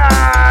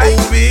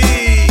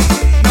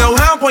 Now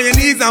hump on your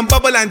knees and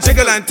bubble and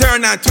jiggle and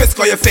turn and twist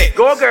cause you fit.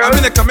 Go girl. I'm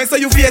in the comments so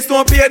you face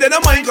don't pay. Then I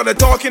mind gonna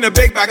talk in a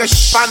big bag of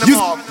Fan them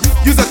off.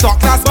 Use a top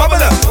class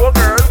bubbler. Go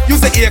girl.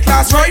 Use a A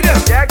class rider.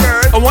 Yeah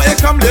girl. I want you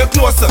to come a little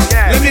closer.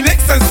 Yeah. Let me lick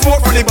some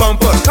sport from the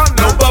bumper. Come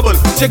now now. bubble,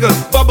 jiggle,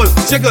 bubble,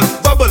 jiggle,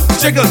 bubble,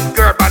 jiggle.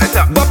 Girl, by the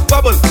top.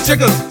 Bubble,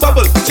 jiggle,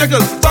 bubble,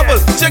 jiggle, bubble,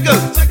 jiggle.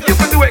 You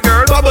can do it,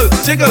 girl. Bubble,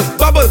 jiggle,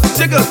 bubble,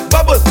 jiggle,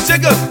 bubble,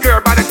 jiggle.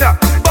 Girl, by the top.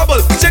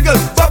 Bubble, jiggle,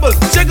 bubble,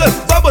 jiggle,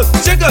 bubble,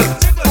 jiggle.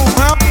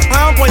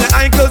 Hump on your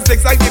ankles,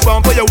 zigzag the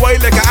bumper. You're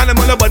wild like an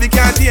animal, nobody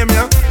can't tame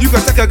ya. You can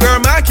take a girl,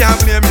 man, can't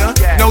blame ya.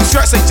 Yeah. No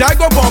stretch like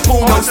Jago bump,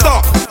 boom, no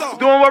stop.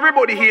 Don't worry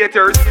about the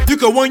haters. You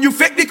can when you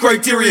fit the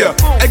criteria.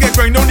 I get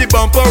grind on the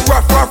bumper,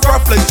 rough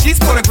like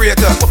cheese on a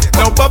grater.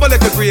 Now bubble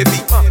like a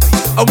gravy.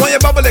 I want you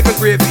bubble like a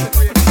gravy.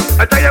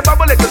 I tell you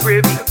bubble like a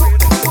gravy.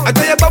 I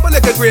tell you bubble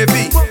like a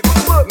gravy.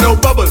 No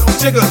bubble,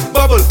 jiggle,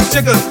 bubble,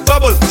 jiggle,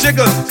 bubble,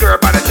 jiggle. Girl,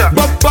 by the top.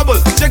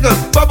 Bubble, jiggle,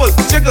 bubble,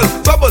 jiggle,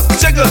 bubble,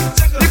 jiggle.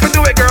 You can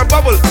do it, girl.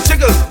 Bubble,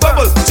 jiggle,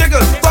 bubble,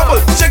 jiggle,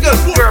 bubble, jiggle.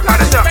 Girl, by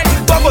the top.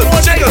 Bubble,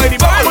 jiggle,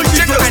 bubble,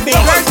 jiggle,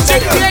 bubble,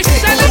 jiggle.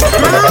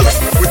 Girls,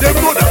 with them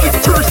know that it's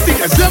thirsty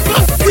as ever.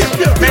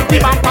 Make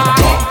the bumper.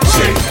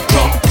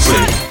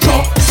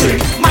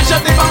 Mash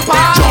up the bumper.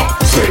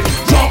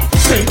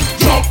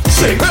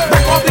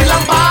 Back up the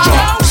lumbar.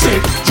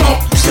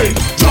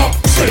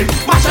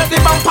 Mash up the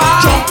bumper.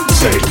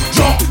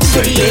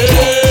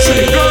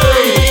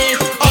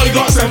 I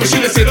got some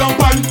machine to sit down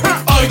pan.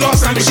 I got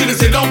some machine to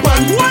sit down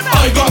pan.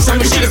 I got some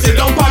machine to sit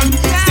down pan.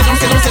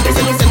 Sit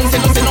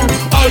down.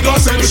 I got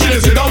some machine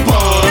to sit down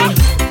pan.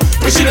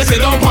 Machine to sit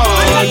down pan.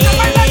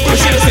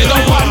 Machine to sit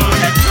down pan.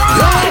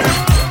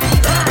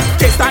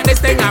 Kickstart this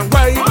thing and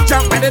ride.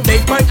 Jump at the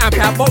big point and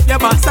pop up your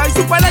butt side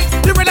super light.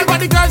 You really got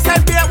the girls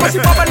head beer. Watch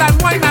it bubble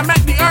and wine and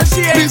make the earth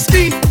shake. This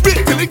key,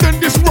 bit till it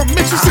this rum.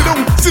 Make you sit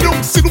down,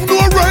 do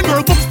a run.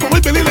 Girl, bumps from my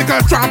belly like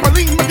a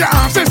trampoline. Make your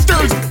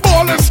ancestors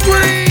ball and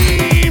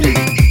scream.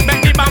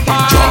 Make the bumper.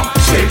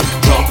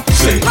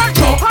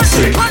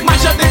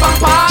 Mash up the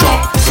bumper.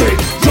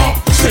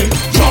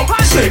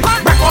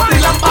 Back up the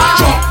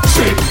lumbar.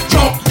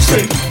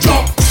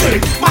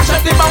 Mash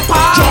up the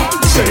bumper.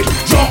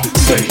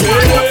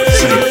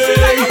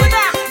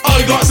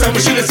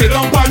 shoulda sit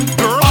down pan.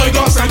 I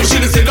got some, you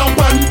shoulda sit down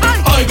pan.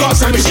 I got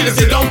some, you shoulda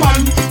sit down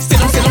pan. Sit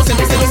down, sit down, sit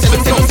down, sit down, sit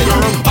down, sit down, sit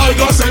down. I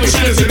got some, you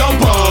shoulda sit down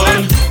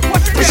pan.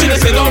 You shoulda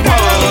sit down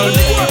pan.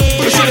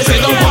 You shoulda sit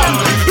down pan.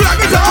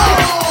 Lock it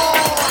down.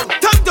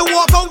 Time to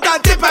walk out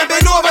and dip and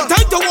bend over.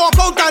 Time to walk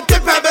out and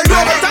dip and bend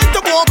over. Time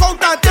to walk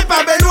out and dip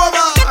and bend over.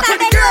 Time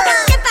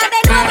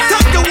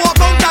to walk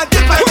out and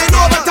dip and bend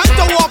over. Time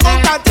to walk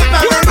out and dip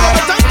and bend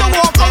over. Time to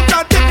walk out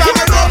and dip and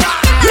bend over.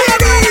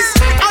 Ladies,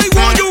 I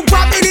want you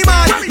grab any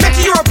man. Make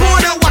your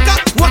opponent waka,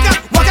 waka,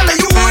 waka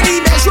like you only.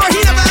 Make sure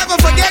he never ever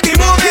forget the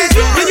moment.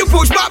 When you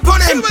push back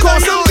on him,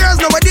 cause some girls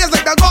nowadays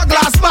like they got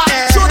glass back.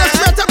 Show the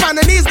straight up and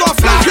the knees go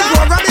flat. You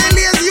go running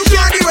lazy, you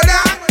can't deal with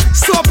that.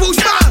 So push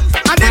back,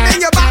 and then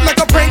bend your back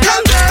like a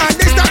Pringle, and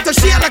they start to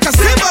shake like a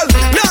cymbal.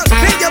 Look,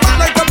 bend your back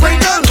like a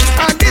Pringle,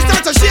 and they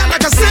start to shake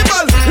like a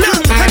cymbal. Look,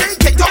 and then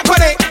kick up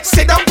on it,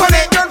 sit down on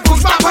it, girl,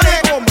 push back on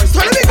it.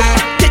 So let me go,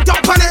 kick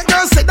up on it,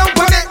 girl, sit down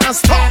on it, and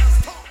stop.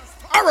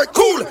 Alright,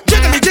 cool.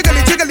 Jiggly,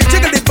 jiggly, jiggly,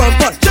 jiggly, bum,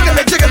 bum.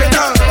 Jiggly, jiggly,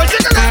 down.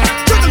 Jiggly,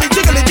 jiggly,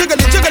 jiggly,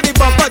 jiggly, jiggly,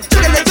 bum, bum.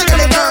 Jiggly,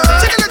 jiggly, down.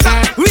 Jiggly,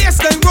 down.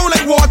 Waist then roll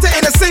like water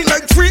in a sink,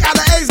 like 3 out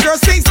of 8, girl,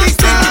 sing, sing,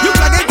 sing. You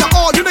plug into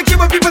all, you don't care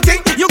what people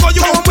think. You go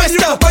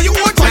twist up, but you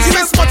want twice. You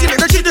miss spotty,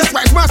 like she just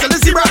wax, master,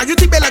 let's see right. You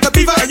think like a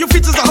beaver, and your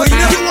features are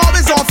hyena. You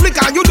always on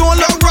flicker, you don't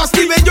look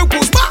rusty when you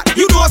push back.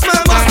 You don't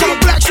smell musty.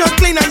 Black shirt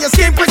clean and your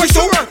skin pretty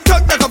sure.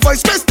 Tuck like a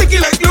voice, stress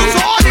sticky like glue.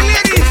 So all the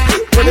ladies,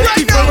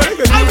 right now,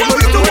 I want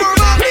me to work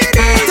up,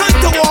 ladies. Time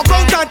to walk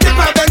out and dip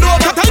and bend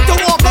over. Time to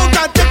walk out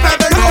and dip and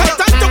bend over.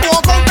 Time to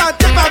walk out and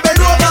dip and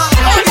bend over.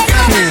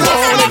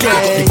 You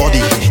got the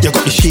body, you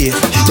got the shape,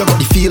 you got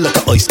the feel like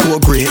an ice core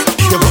grape.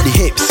 You got the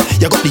hips,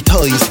 you got the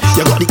thighs,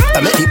 you got the, I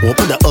make it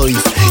open the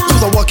eyes.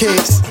 Use a walk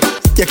case,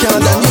 you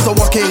can't done, use a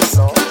walk case.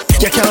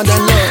 You can't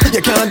done, you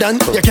can't done,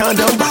 you can't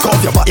done, back off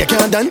your back. You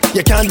can't done,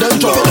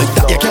 drop it like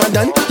that. You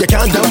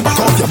can't done,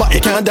 back off your back. You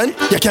can't done.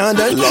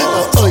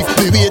 I've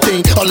been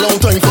waiting a long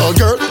time for a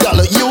girl that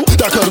like you,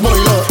 that could my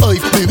love.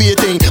 I've been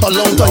waiting a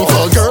long time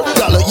for a girl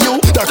that like you,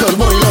 that could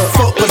my love.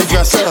 Fuck with the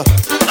dresser,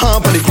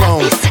 hump on the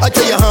ground. I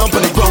tell you hump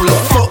on the ground,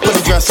 look, fuck with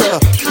the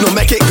dresser. No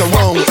make it go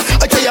wrong.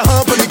 I tell you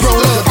hump on the ground,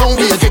 look, don't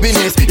be a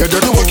dibbiness. You're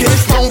dirty workers,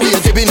 don't be a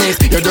dibbiness.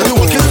 You're dirty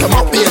workers, come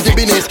up, be a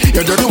dibbiness.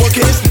 You're dirty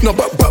workers, no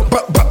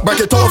back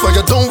it off, like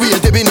don't be a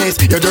dibbiness.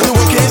 You're dirty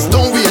workers,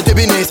 don't be a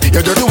dibbiness.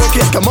 You're dirty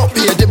workers, come up,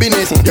 be a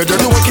dibbiness. You're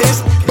dirty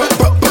workers,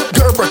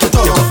 girl, break it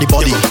off. You got the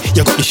body,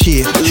 you got the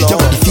shape, you got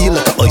the feel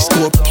like an ice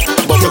scope.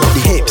 You got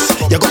the hips,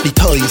 you got the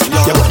thighs,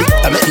 you got the,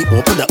 I make it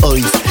open the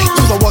eyes.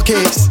 Use a walk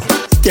case,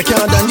 you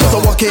can't done, use a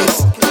walk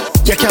case.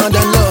 You can't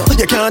done, love,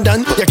 you can't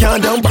done,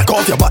 back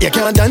off your back. You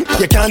can't done,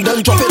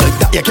 drop it like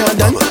that. You can't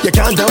done,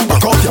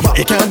 back off your back.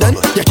 You can't done,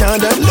 you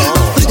can't done,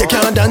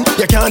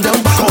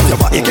 back off your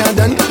back. You can't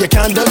done,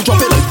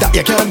 drop it like that.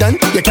 You can't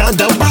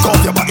done, back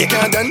off your back. You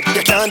can't done.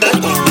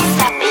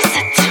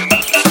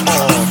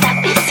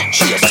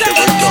 She a back it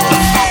right on.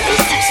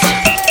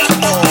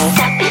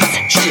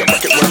 She a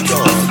back it right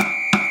on.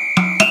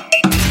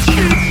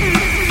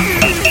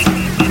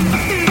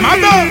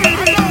 Madam.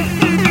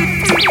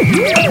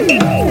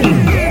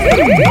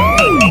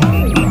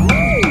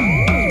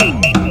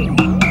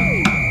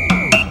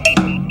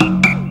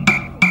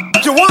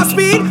 You want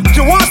speed?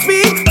 You want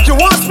speed? You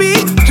want speed?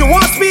 You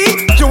want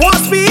speed? You want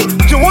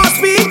speed? You want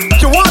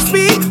speed? You want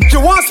speed? You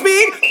want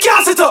speed?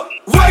 Gas it up!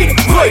 Right.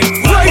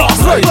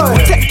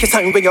 Take your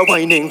time when you're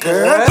whining,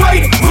 girl.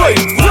 Right.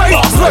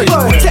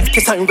 Take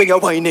your time when you're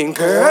whining,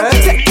 girl.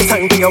 Take your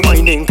time when you're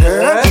whining,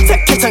 girl.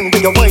 Take your time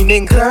when you're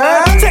whining,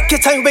 girl. Take your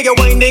time when you're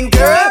whining,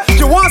 girl.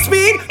 You want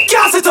speed?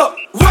 Gas it up!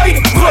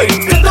 Right.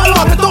 Get that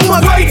lock, don't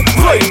want. Right.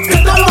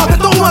 Get that lock,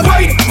 don't want.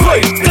 Right.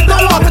 Get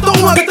that lock,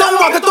 don't want. Get that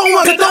lock, don't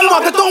want. Get that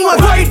lock, don't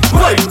want. Right.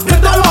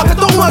 Get that lock,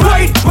 don't want.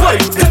 Right.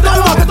 Get that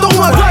lock, don't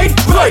want. Right.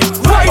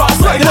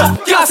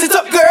 Gas it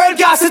up, girl.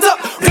 Gas it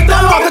up. Get that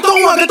lock,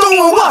 don't want.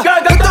 What?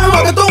 Get that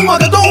lock, don't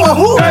want.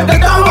 Who?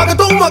 Get that lock,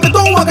 don't want.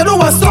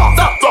 Stop.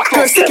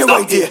 Girl, stick it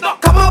right there.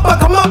 Come up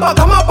and what?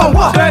 Come up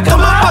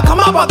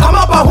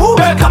and who?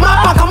 Come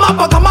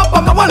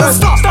on,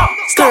 stop.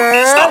 Girl,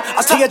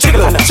 I tell you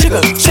jiggle and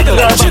jiggle. Find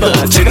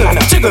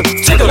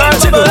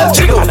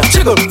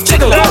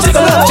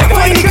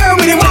the girl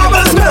with the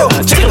marvelous middle.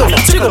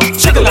 Jiggle.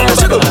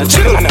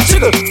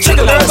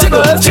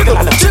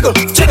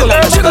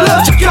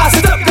 Gas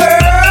it up, girl.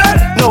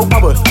 No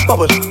bubble.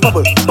 When you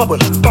bubble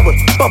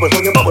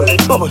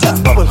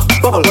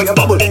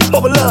when you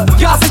bubble up.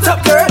 Gas it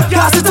up, girl.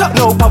 Gas it up.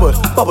 No bubble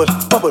when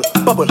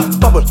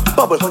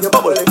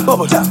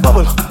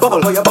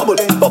you bubble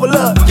when you bubble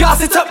up.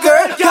 Gas it up,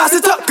 girl.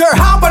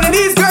 Hop on the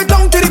knees, girl,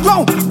 down to the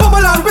ground.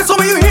 Bubble and whistle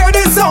when you hear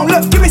this sound.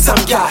 Look, give me some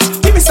gas.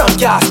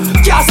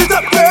 Gas it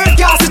up, girl.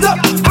 Gas it up.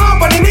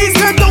 Hop on the knees,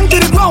 girl, down to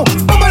the ground.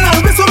 Bubble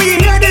and whistle when you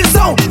hear this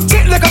sound.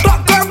 Tick like a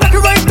clock, girl, break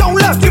it right down.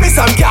 Look, give me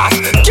some gas.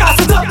 Gas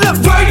it up, look,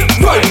 right.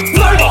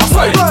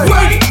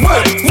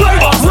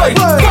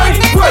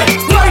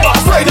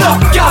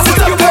 Gas it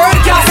up, girl.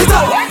 Gas it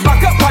up.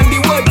 Back up on the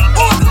wood.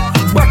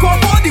 Back up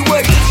on the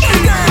wood.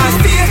 And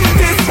stay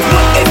this.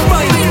 What is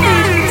mine?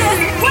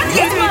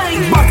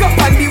 Back up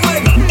on the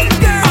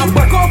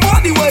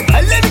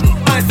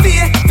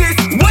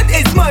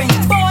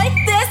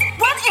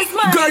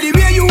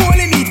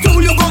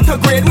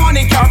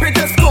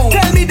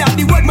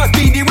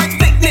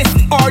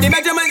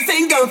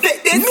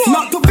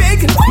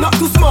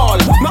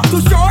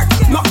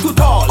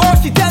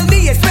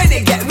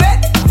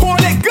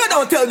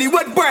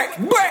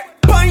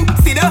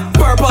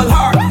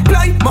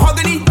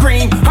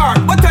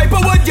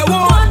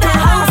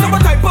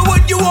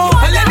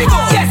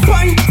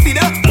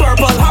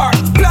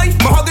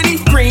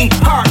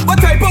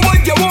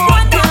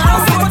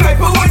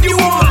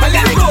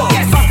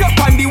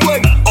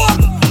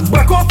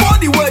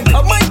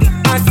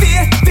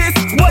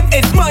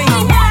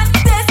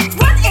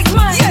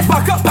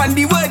on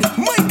the wood.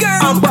 My girl,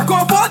 I'm back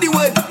off all the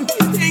wood.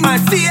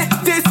 And see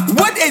this,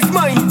 what is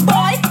mine?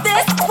 Boy,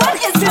 this, what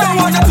is She don't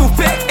want it too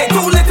fat, it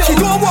too little. She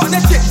don't want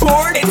that shit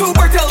bored, it too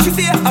brittle. She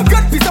say a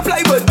good piece of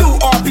plywood do,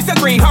 or a piece of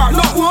green heart,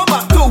 not one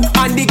but two.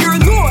 And the girl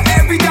know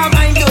every damn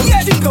angle.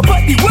 Yeah, she can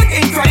put the wood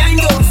in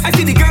triangles. I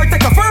see the girl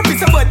take a firm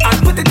piece of wood and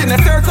put it in a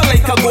circle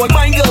like a gold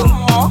bangle.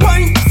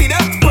 Fine, see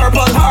that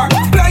purple heart,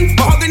 blind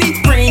mahogany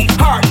green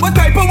heart. What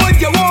type of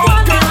wood you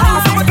want, girl?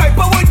 I say what type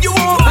of wood you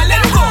want, and let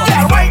it go.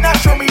 Yeah, why not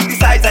show me the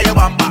size of your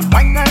bamba?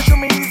 Why not show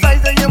me the size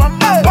of your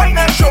bamba? Why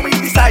not show me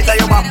the size of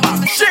your bamba?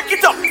 Shake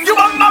it up, you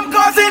bamba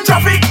causing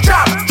traffic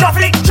jam,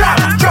 traffic jam,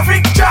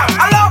 traffic jam.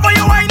 I love how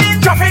you whining,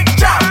 traffic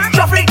jam,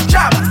 traffic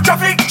jam,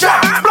 traffic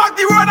jam. Block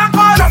the road and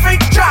cause traffic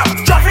jam,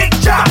 traffic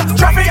jam,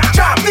 traffic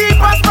jam. Deep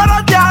as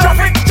brother jam,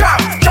 traffic jam,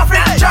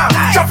 traffic jam,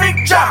 traffic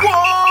jam.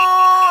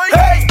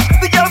 Hey,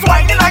 the girls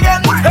whining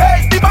again.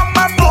 Hey, the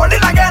bamba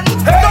rolling again.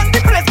 Done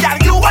the place, girl,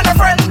 you and a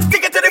friend.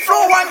 Take it to the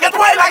floor and get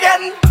wild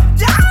again.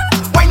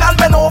 Wine and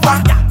bend over.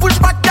 Push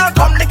back, girl,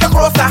 come lick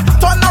closer.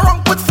 Turn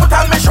around, put foot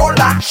on my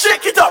shoulder.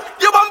 Shake it up,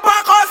 you bumper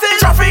causing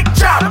traffic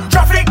jam,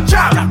 traffic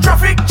jam,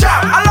 traffic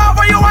jam. I love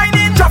how you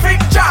whining.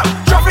 Traffic jam,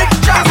 traffic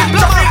jam,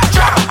 traffic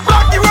jam.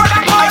 Block the road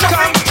and call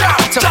traffic jam,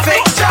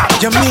 traffic jam.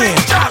 You mean?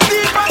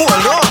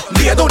 Hold on,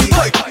 lay down the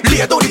pipe,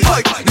 lay down the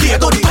pipe, lay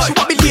down the pipe. She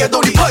want me lay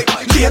down the pipe,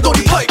 lay down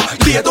the pipe,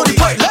 lay down the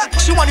pipe.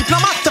 She want the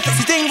plumber to fix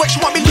the thing, but she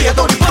want me lay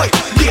down the pipe,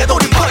 lay down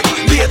the pipe,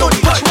 lay down the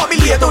pipe. She want me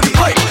lay down the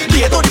pipe,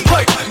 lay down the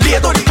pipe, lay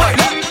down the pipe.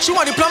 She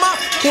want the plumber,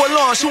 hold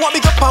on, she want me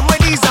up on my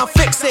knees and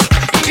fix it.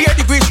 3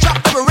 degrees drop,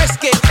 never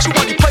risk it. She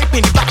want the pipe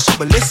in the back, she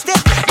ballistic.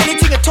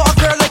 Anything at all,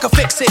 girl, like a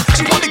fix it.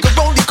 She want me go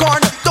round the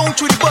corner, down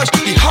through the bush.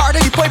 The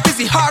harder the pipe is,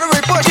 the harder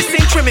it push. This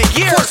ain't trimming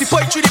gears, force the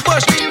pipe through the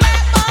bush.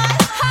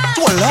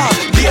 To a lot,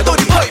 lay down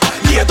the pipe,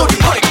 lay down the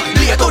pipe,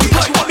 lay down the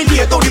pipe. She want me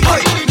lay down the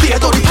pipe, lay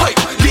down the pipe,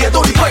 lay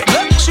down the pipe.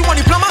 She want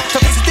the plumber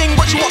to fix the thing,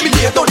 but she want me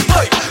lay down the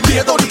pipe,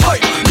 lay down the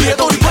pipe, lay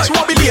down the pipe. She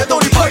want me lay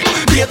down the pipe,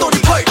 lay down the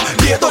pipe,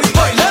 lay down the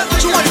pipe.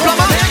 She want the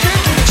plumber.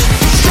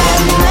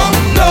 Strong rum,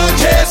 no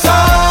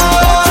chaser.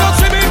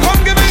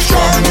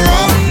 Strong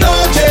rum, no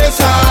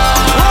chaser.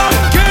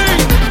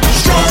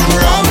 Strong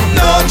rum,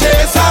 no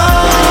chaser.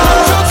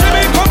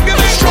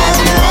 Strong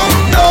rum,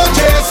 no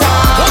chaser.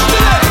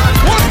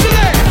 What's the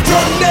leg?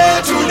 Drunk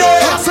day today.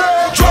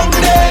 Drunk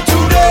day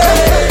today.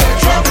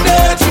 Drunk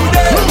day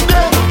today.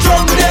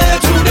 Drunk day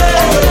today.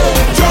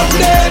 Drunk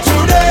day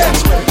today.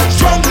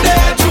 Drunk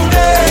day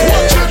today.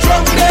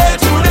 Drunk day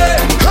today.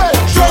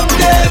 Drunk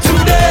day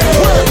today.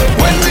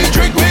 When we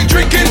drink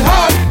it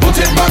hard. Put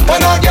it back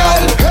on a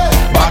girl.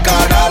 Back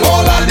on a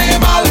all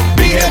animal.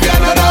 Behavior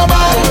not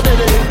normal.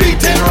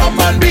 Beating rum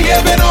and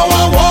behaving how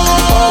I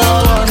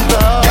want.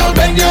 Girl,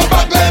 bend your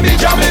back, let me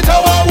jam it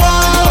how I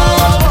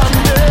want.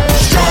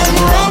 Strong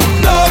rum,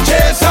 no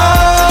chaser.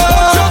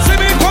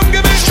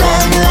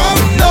 Strong rum,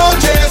 no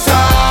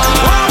chaser.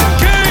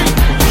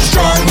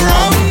 Strong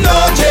rum,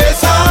 no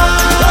chaser.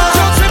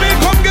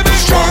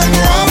 Strong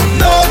rum,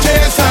 no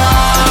chaser.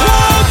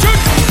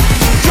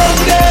 Drunk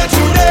day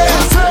today.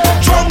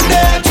 Drunk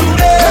day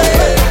today.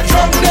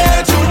 Drunk day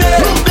today.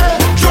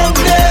 Drunk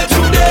day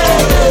today.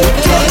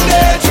 Drunk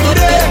day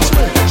today.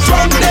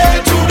 Drunk day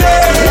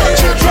today.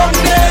 Drunk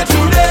day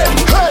today.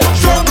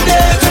 Drunk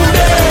day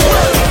today.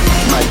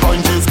 My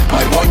point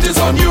is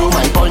on you.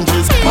 My point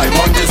is on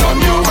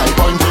you. My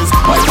point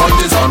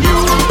is on you.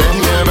 Then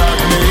get back,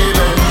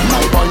 baby.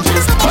 My point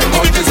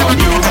is on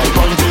you. My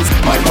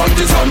point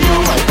is on you.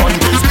 My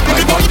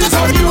point is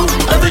on you.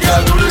 Every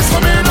girl do this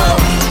for me now.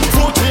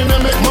 Foot in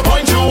and make me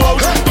point you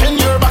out. In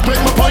your back,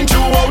 make me point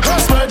you out.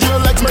 Spread your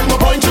legs, make me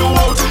point you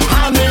out.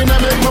 Hand in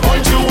and make me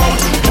point you out.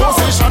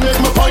 Position, make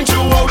me point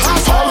you out.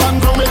 Fall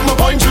and grow, make me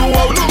point you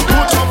out.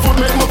 Put your foot,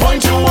 make me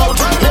point you out.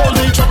 Hold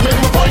the truck, make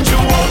me point you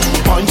out.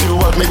 Point you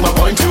out, make me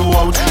point you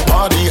out.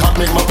 Body hot,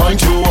 make me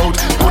point you out.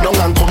 Go down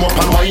and come up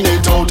and wind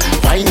it out.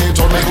 Wind it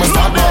out, make me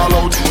start ball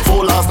out.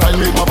 Full last time,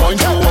 make me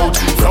point you out.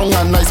 Wrong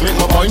and nice, make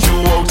me point you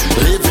out.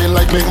 Living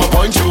like make me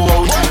point you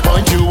out.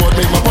 Point you out,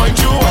 make me point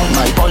you out.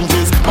 My point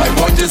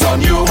is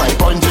on you. My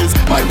point is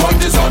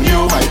on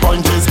you.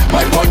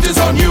 My point is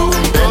on you.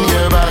 Then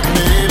get back,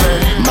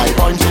 baby. My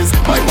point is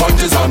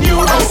on you.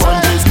 My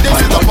point is. This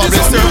is the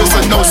public service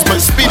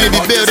announcement. Speed in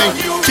the building.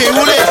 King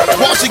Roulette,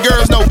 watch the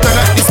girls now. Turn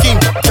out the scheme.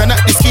 Turn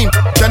out the scheme.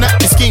 Turn out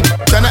the scheme.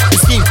 Turn out the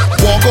scheme.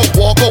 Walk up,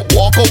 walk up,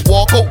 walk up,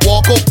 walk up,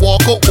 walk up,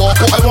 walk up, walk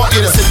up. I want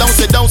you to sit down,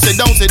 sit down, sit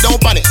down, sit down,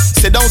 panic.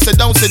 Sit down, sit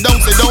down, sit down,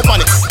 sit down,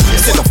 panic.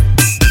 Sit down,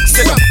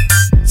 sit down,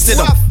 sit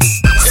down,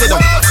 sit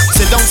down,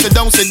 sit down, sit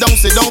down, sit down,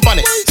 sit down,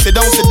 panic. Sit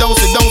down, sit down,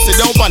 sit down, sit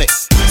down, panic.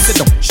 Sit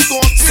down, sit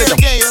down,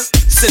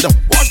 sit down.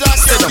 Watch that,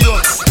 sit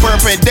down.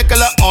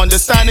 perpendicular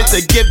understanding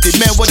to give the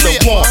man what they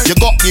want. You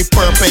got the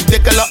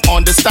perpendicular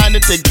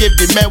understanding to give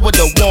the man what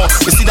they want.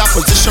 You see that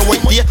position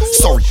right there?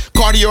 Sorry,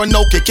 cardio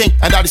no kicking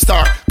and that is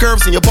star.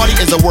 Curves in your body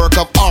is a work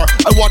of art.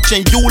 I'm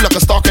watching you like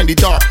a stalk in the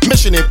dark.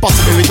 Mission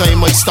impossible every time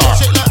I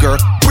start.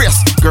 Girl, brace,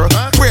 girl,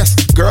 brace,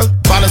 girl,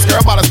 balance, girl,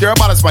 balance, girl,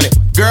 balance, funny.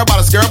 Girl,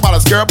 balance, girl,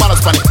 balance, girl,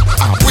 balance, funny.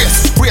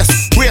 Brace, brace,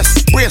 brace,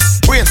 brace,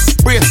 brace,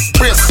 brace,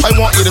 brace. I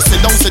want you to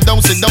sit down, sit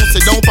down, sit down,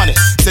 sit down, funny.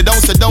 Sit down,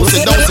 sit down,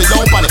 sit down, sit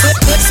down, funny.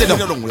 Sit down,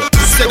 sit down,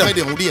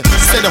 sit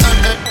down,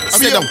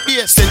 sit down, sit down,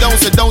 sit down,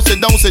 sit down, sit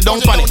down, sit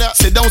down, funny.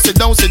 Sit down, sit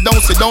down, sit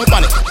down, sit down,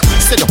 funny.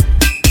 Sit down.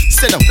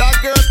 Sit down,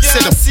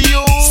 sit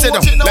down, sit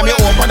down. Let me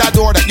open that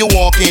door that you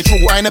walking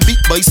through. I ain't a beat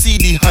by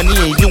CD, honey,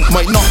 and you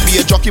might not be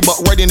a jockey, but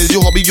wedding is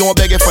your hobby. You don't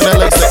beg it for the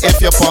legs. So if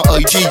you're for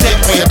IG,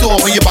 take me your toe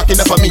when you're backing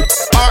up for me.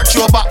 Arch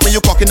your back when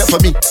you're cocking up for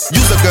me.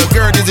 Use a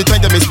girl, this is time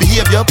to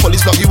misbehave. Your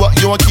police lock you up,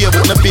 you don't care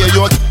about the pay.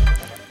 You don't.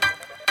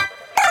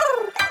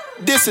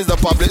 This is a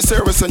public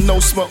service and no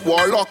smoke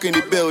warlock in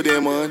the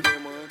building, man.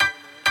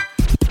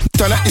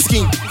 Turn up the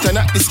scheme, turn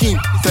up the scheme,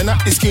 turn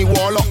up the scheme.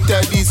 Warlock,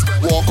 tell these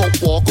walk out,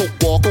 walk out,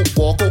 walk out,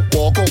 walk out,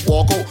 walk out,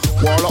 walk out.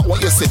 Warlock,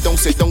 want you sit down,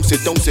 sit down,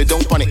 sit down, sit down,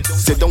 panic.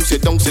 Sit down,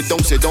 sit down, sit down,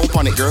 sit down,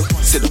 panic, girl.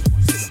 Sit down,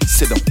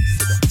 sit down,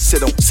 sit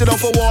down, sit down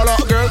for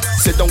Warlock, girl.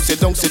 Sit down, sit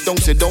down, sit down,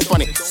 sit down,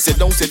 panic. Sit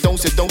down, sit down,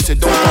 sit down,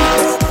 sit down,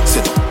 panic.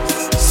 Sit down,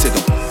 sit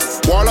down.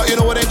 Warlock, you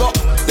know what they got?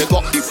 They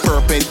got the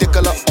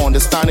perpendicular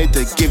understanding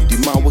to give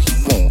the man what he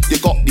want. They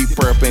got the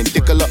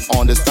perpendicular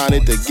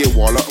understanding to give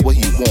Warlock what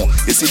he want.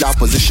 You see that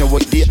position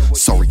right there?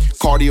 Sorry,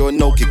 cardio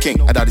no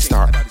kicking, and that is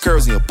start.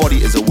 Curves in your body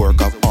is a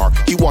work of art.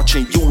 He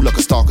watching you like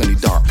a stalk in the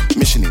dark.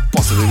 Mission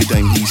impossible every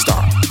time he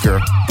start.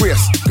 Girl,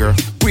 brace, girl,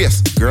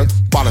 brace, girl,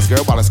 balance,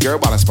 girl, balance, girl,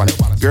 balance, panic.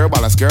 Girl,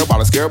 balance, girl,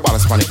 balance, girl,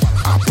 balance, panic.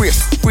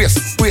 Brace,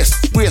 brace, brace,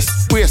 brace,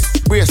 brace,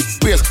 brace,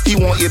 brace. He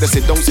want you to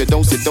sit down, sit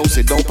down, sit down,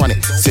 sit down,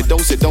 panic. Sit down,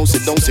 sit down,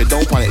 sit down, sit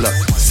down, panic. Look,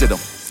 sit down,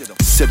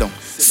 sit down,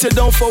 sit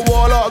down for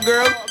Warlock,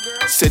 girl.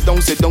 Sit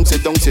down, sit down,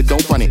 sit down, sit down,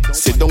 panic.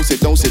 Sit down, sit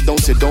down, sit down,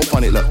 sit down,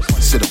 panic. Look,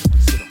 sit down.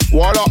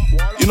 Warlock,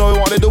 you know what I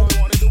want to do?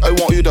 I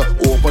want you to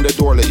open the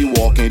door, let you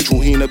walk in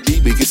through. He in a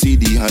beat, big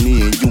CD,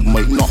 honey, and you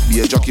might not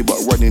be a jockey, but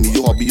running in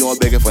your hobby, you're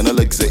begging for the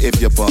legs. So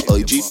if you're on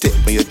IG, tip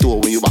on your door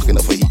when you're walking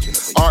up for heat.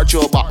 Arch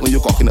your back when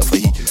you're cocking up for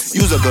heat.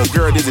 Use a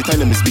girl, this is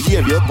time to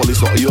misbehave. Your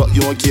police law, you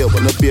don't care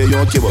about no beer, you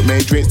don't care about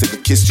main drinks. They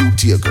could kiss you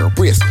to your girl.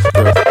 Brace,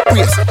 girl,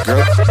 brace,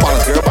 girl,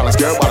 balance, girl, balance,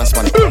 girl, balance,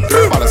 funny.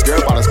 Girl, balance,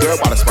 girl, balance, girl,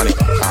 balance, funny.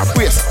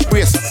 Brace,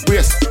 brace,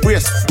 brace,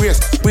 brace, brace,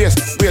 brace,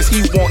 brace.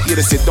 He want you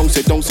to sit down,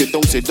 sit down, sit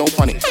down, sit down,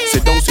 funny.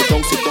 Sit down, sit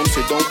down, sit down,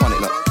 sit down, funny.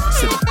 Look,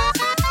 sit down,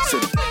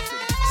 sit down,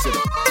 sit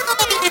down.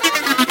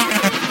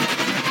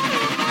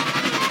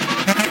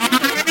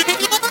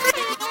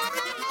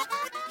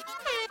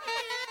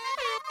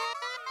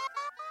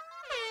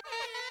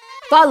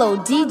 Follow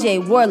DJ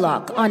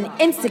Warlock on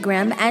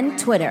Instagram and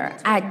Twitter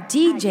at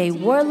DJ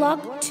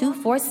Warlock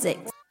 246.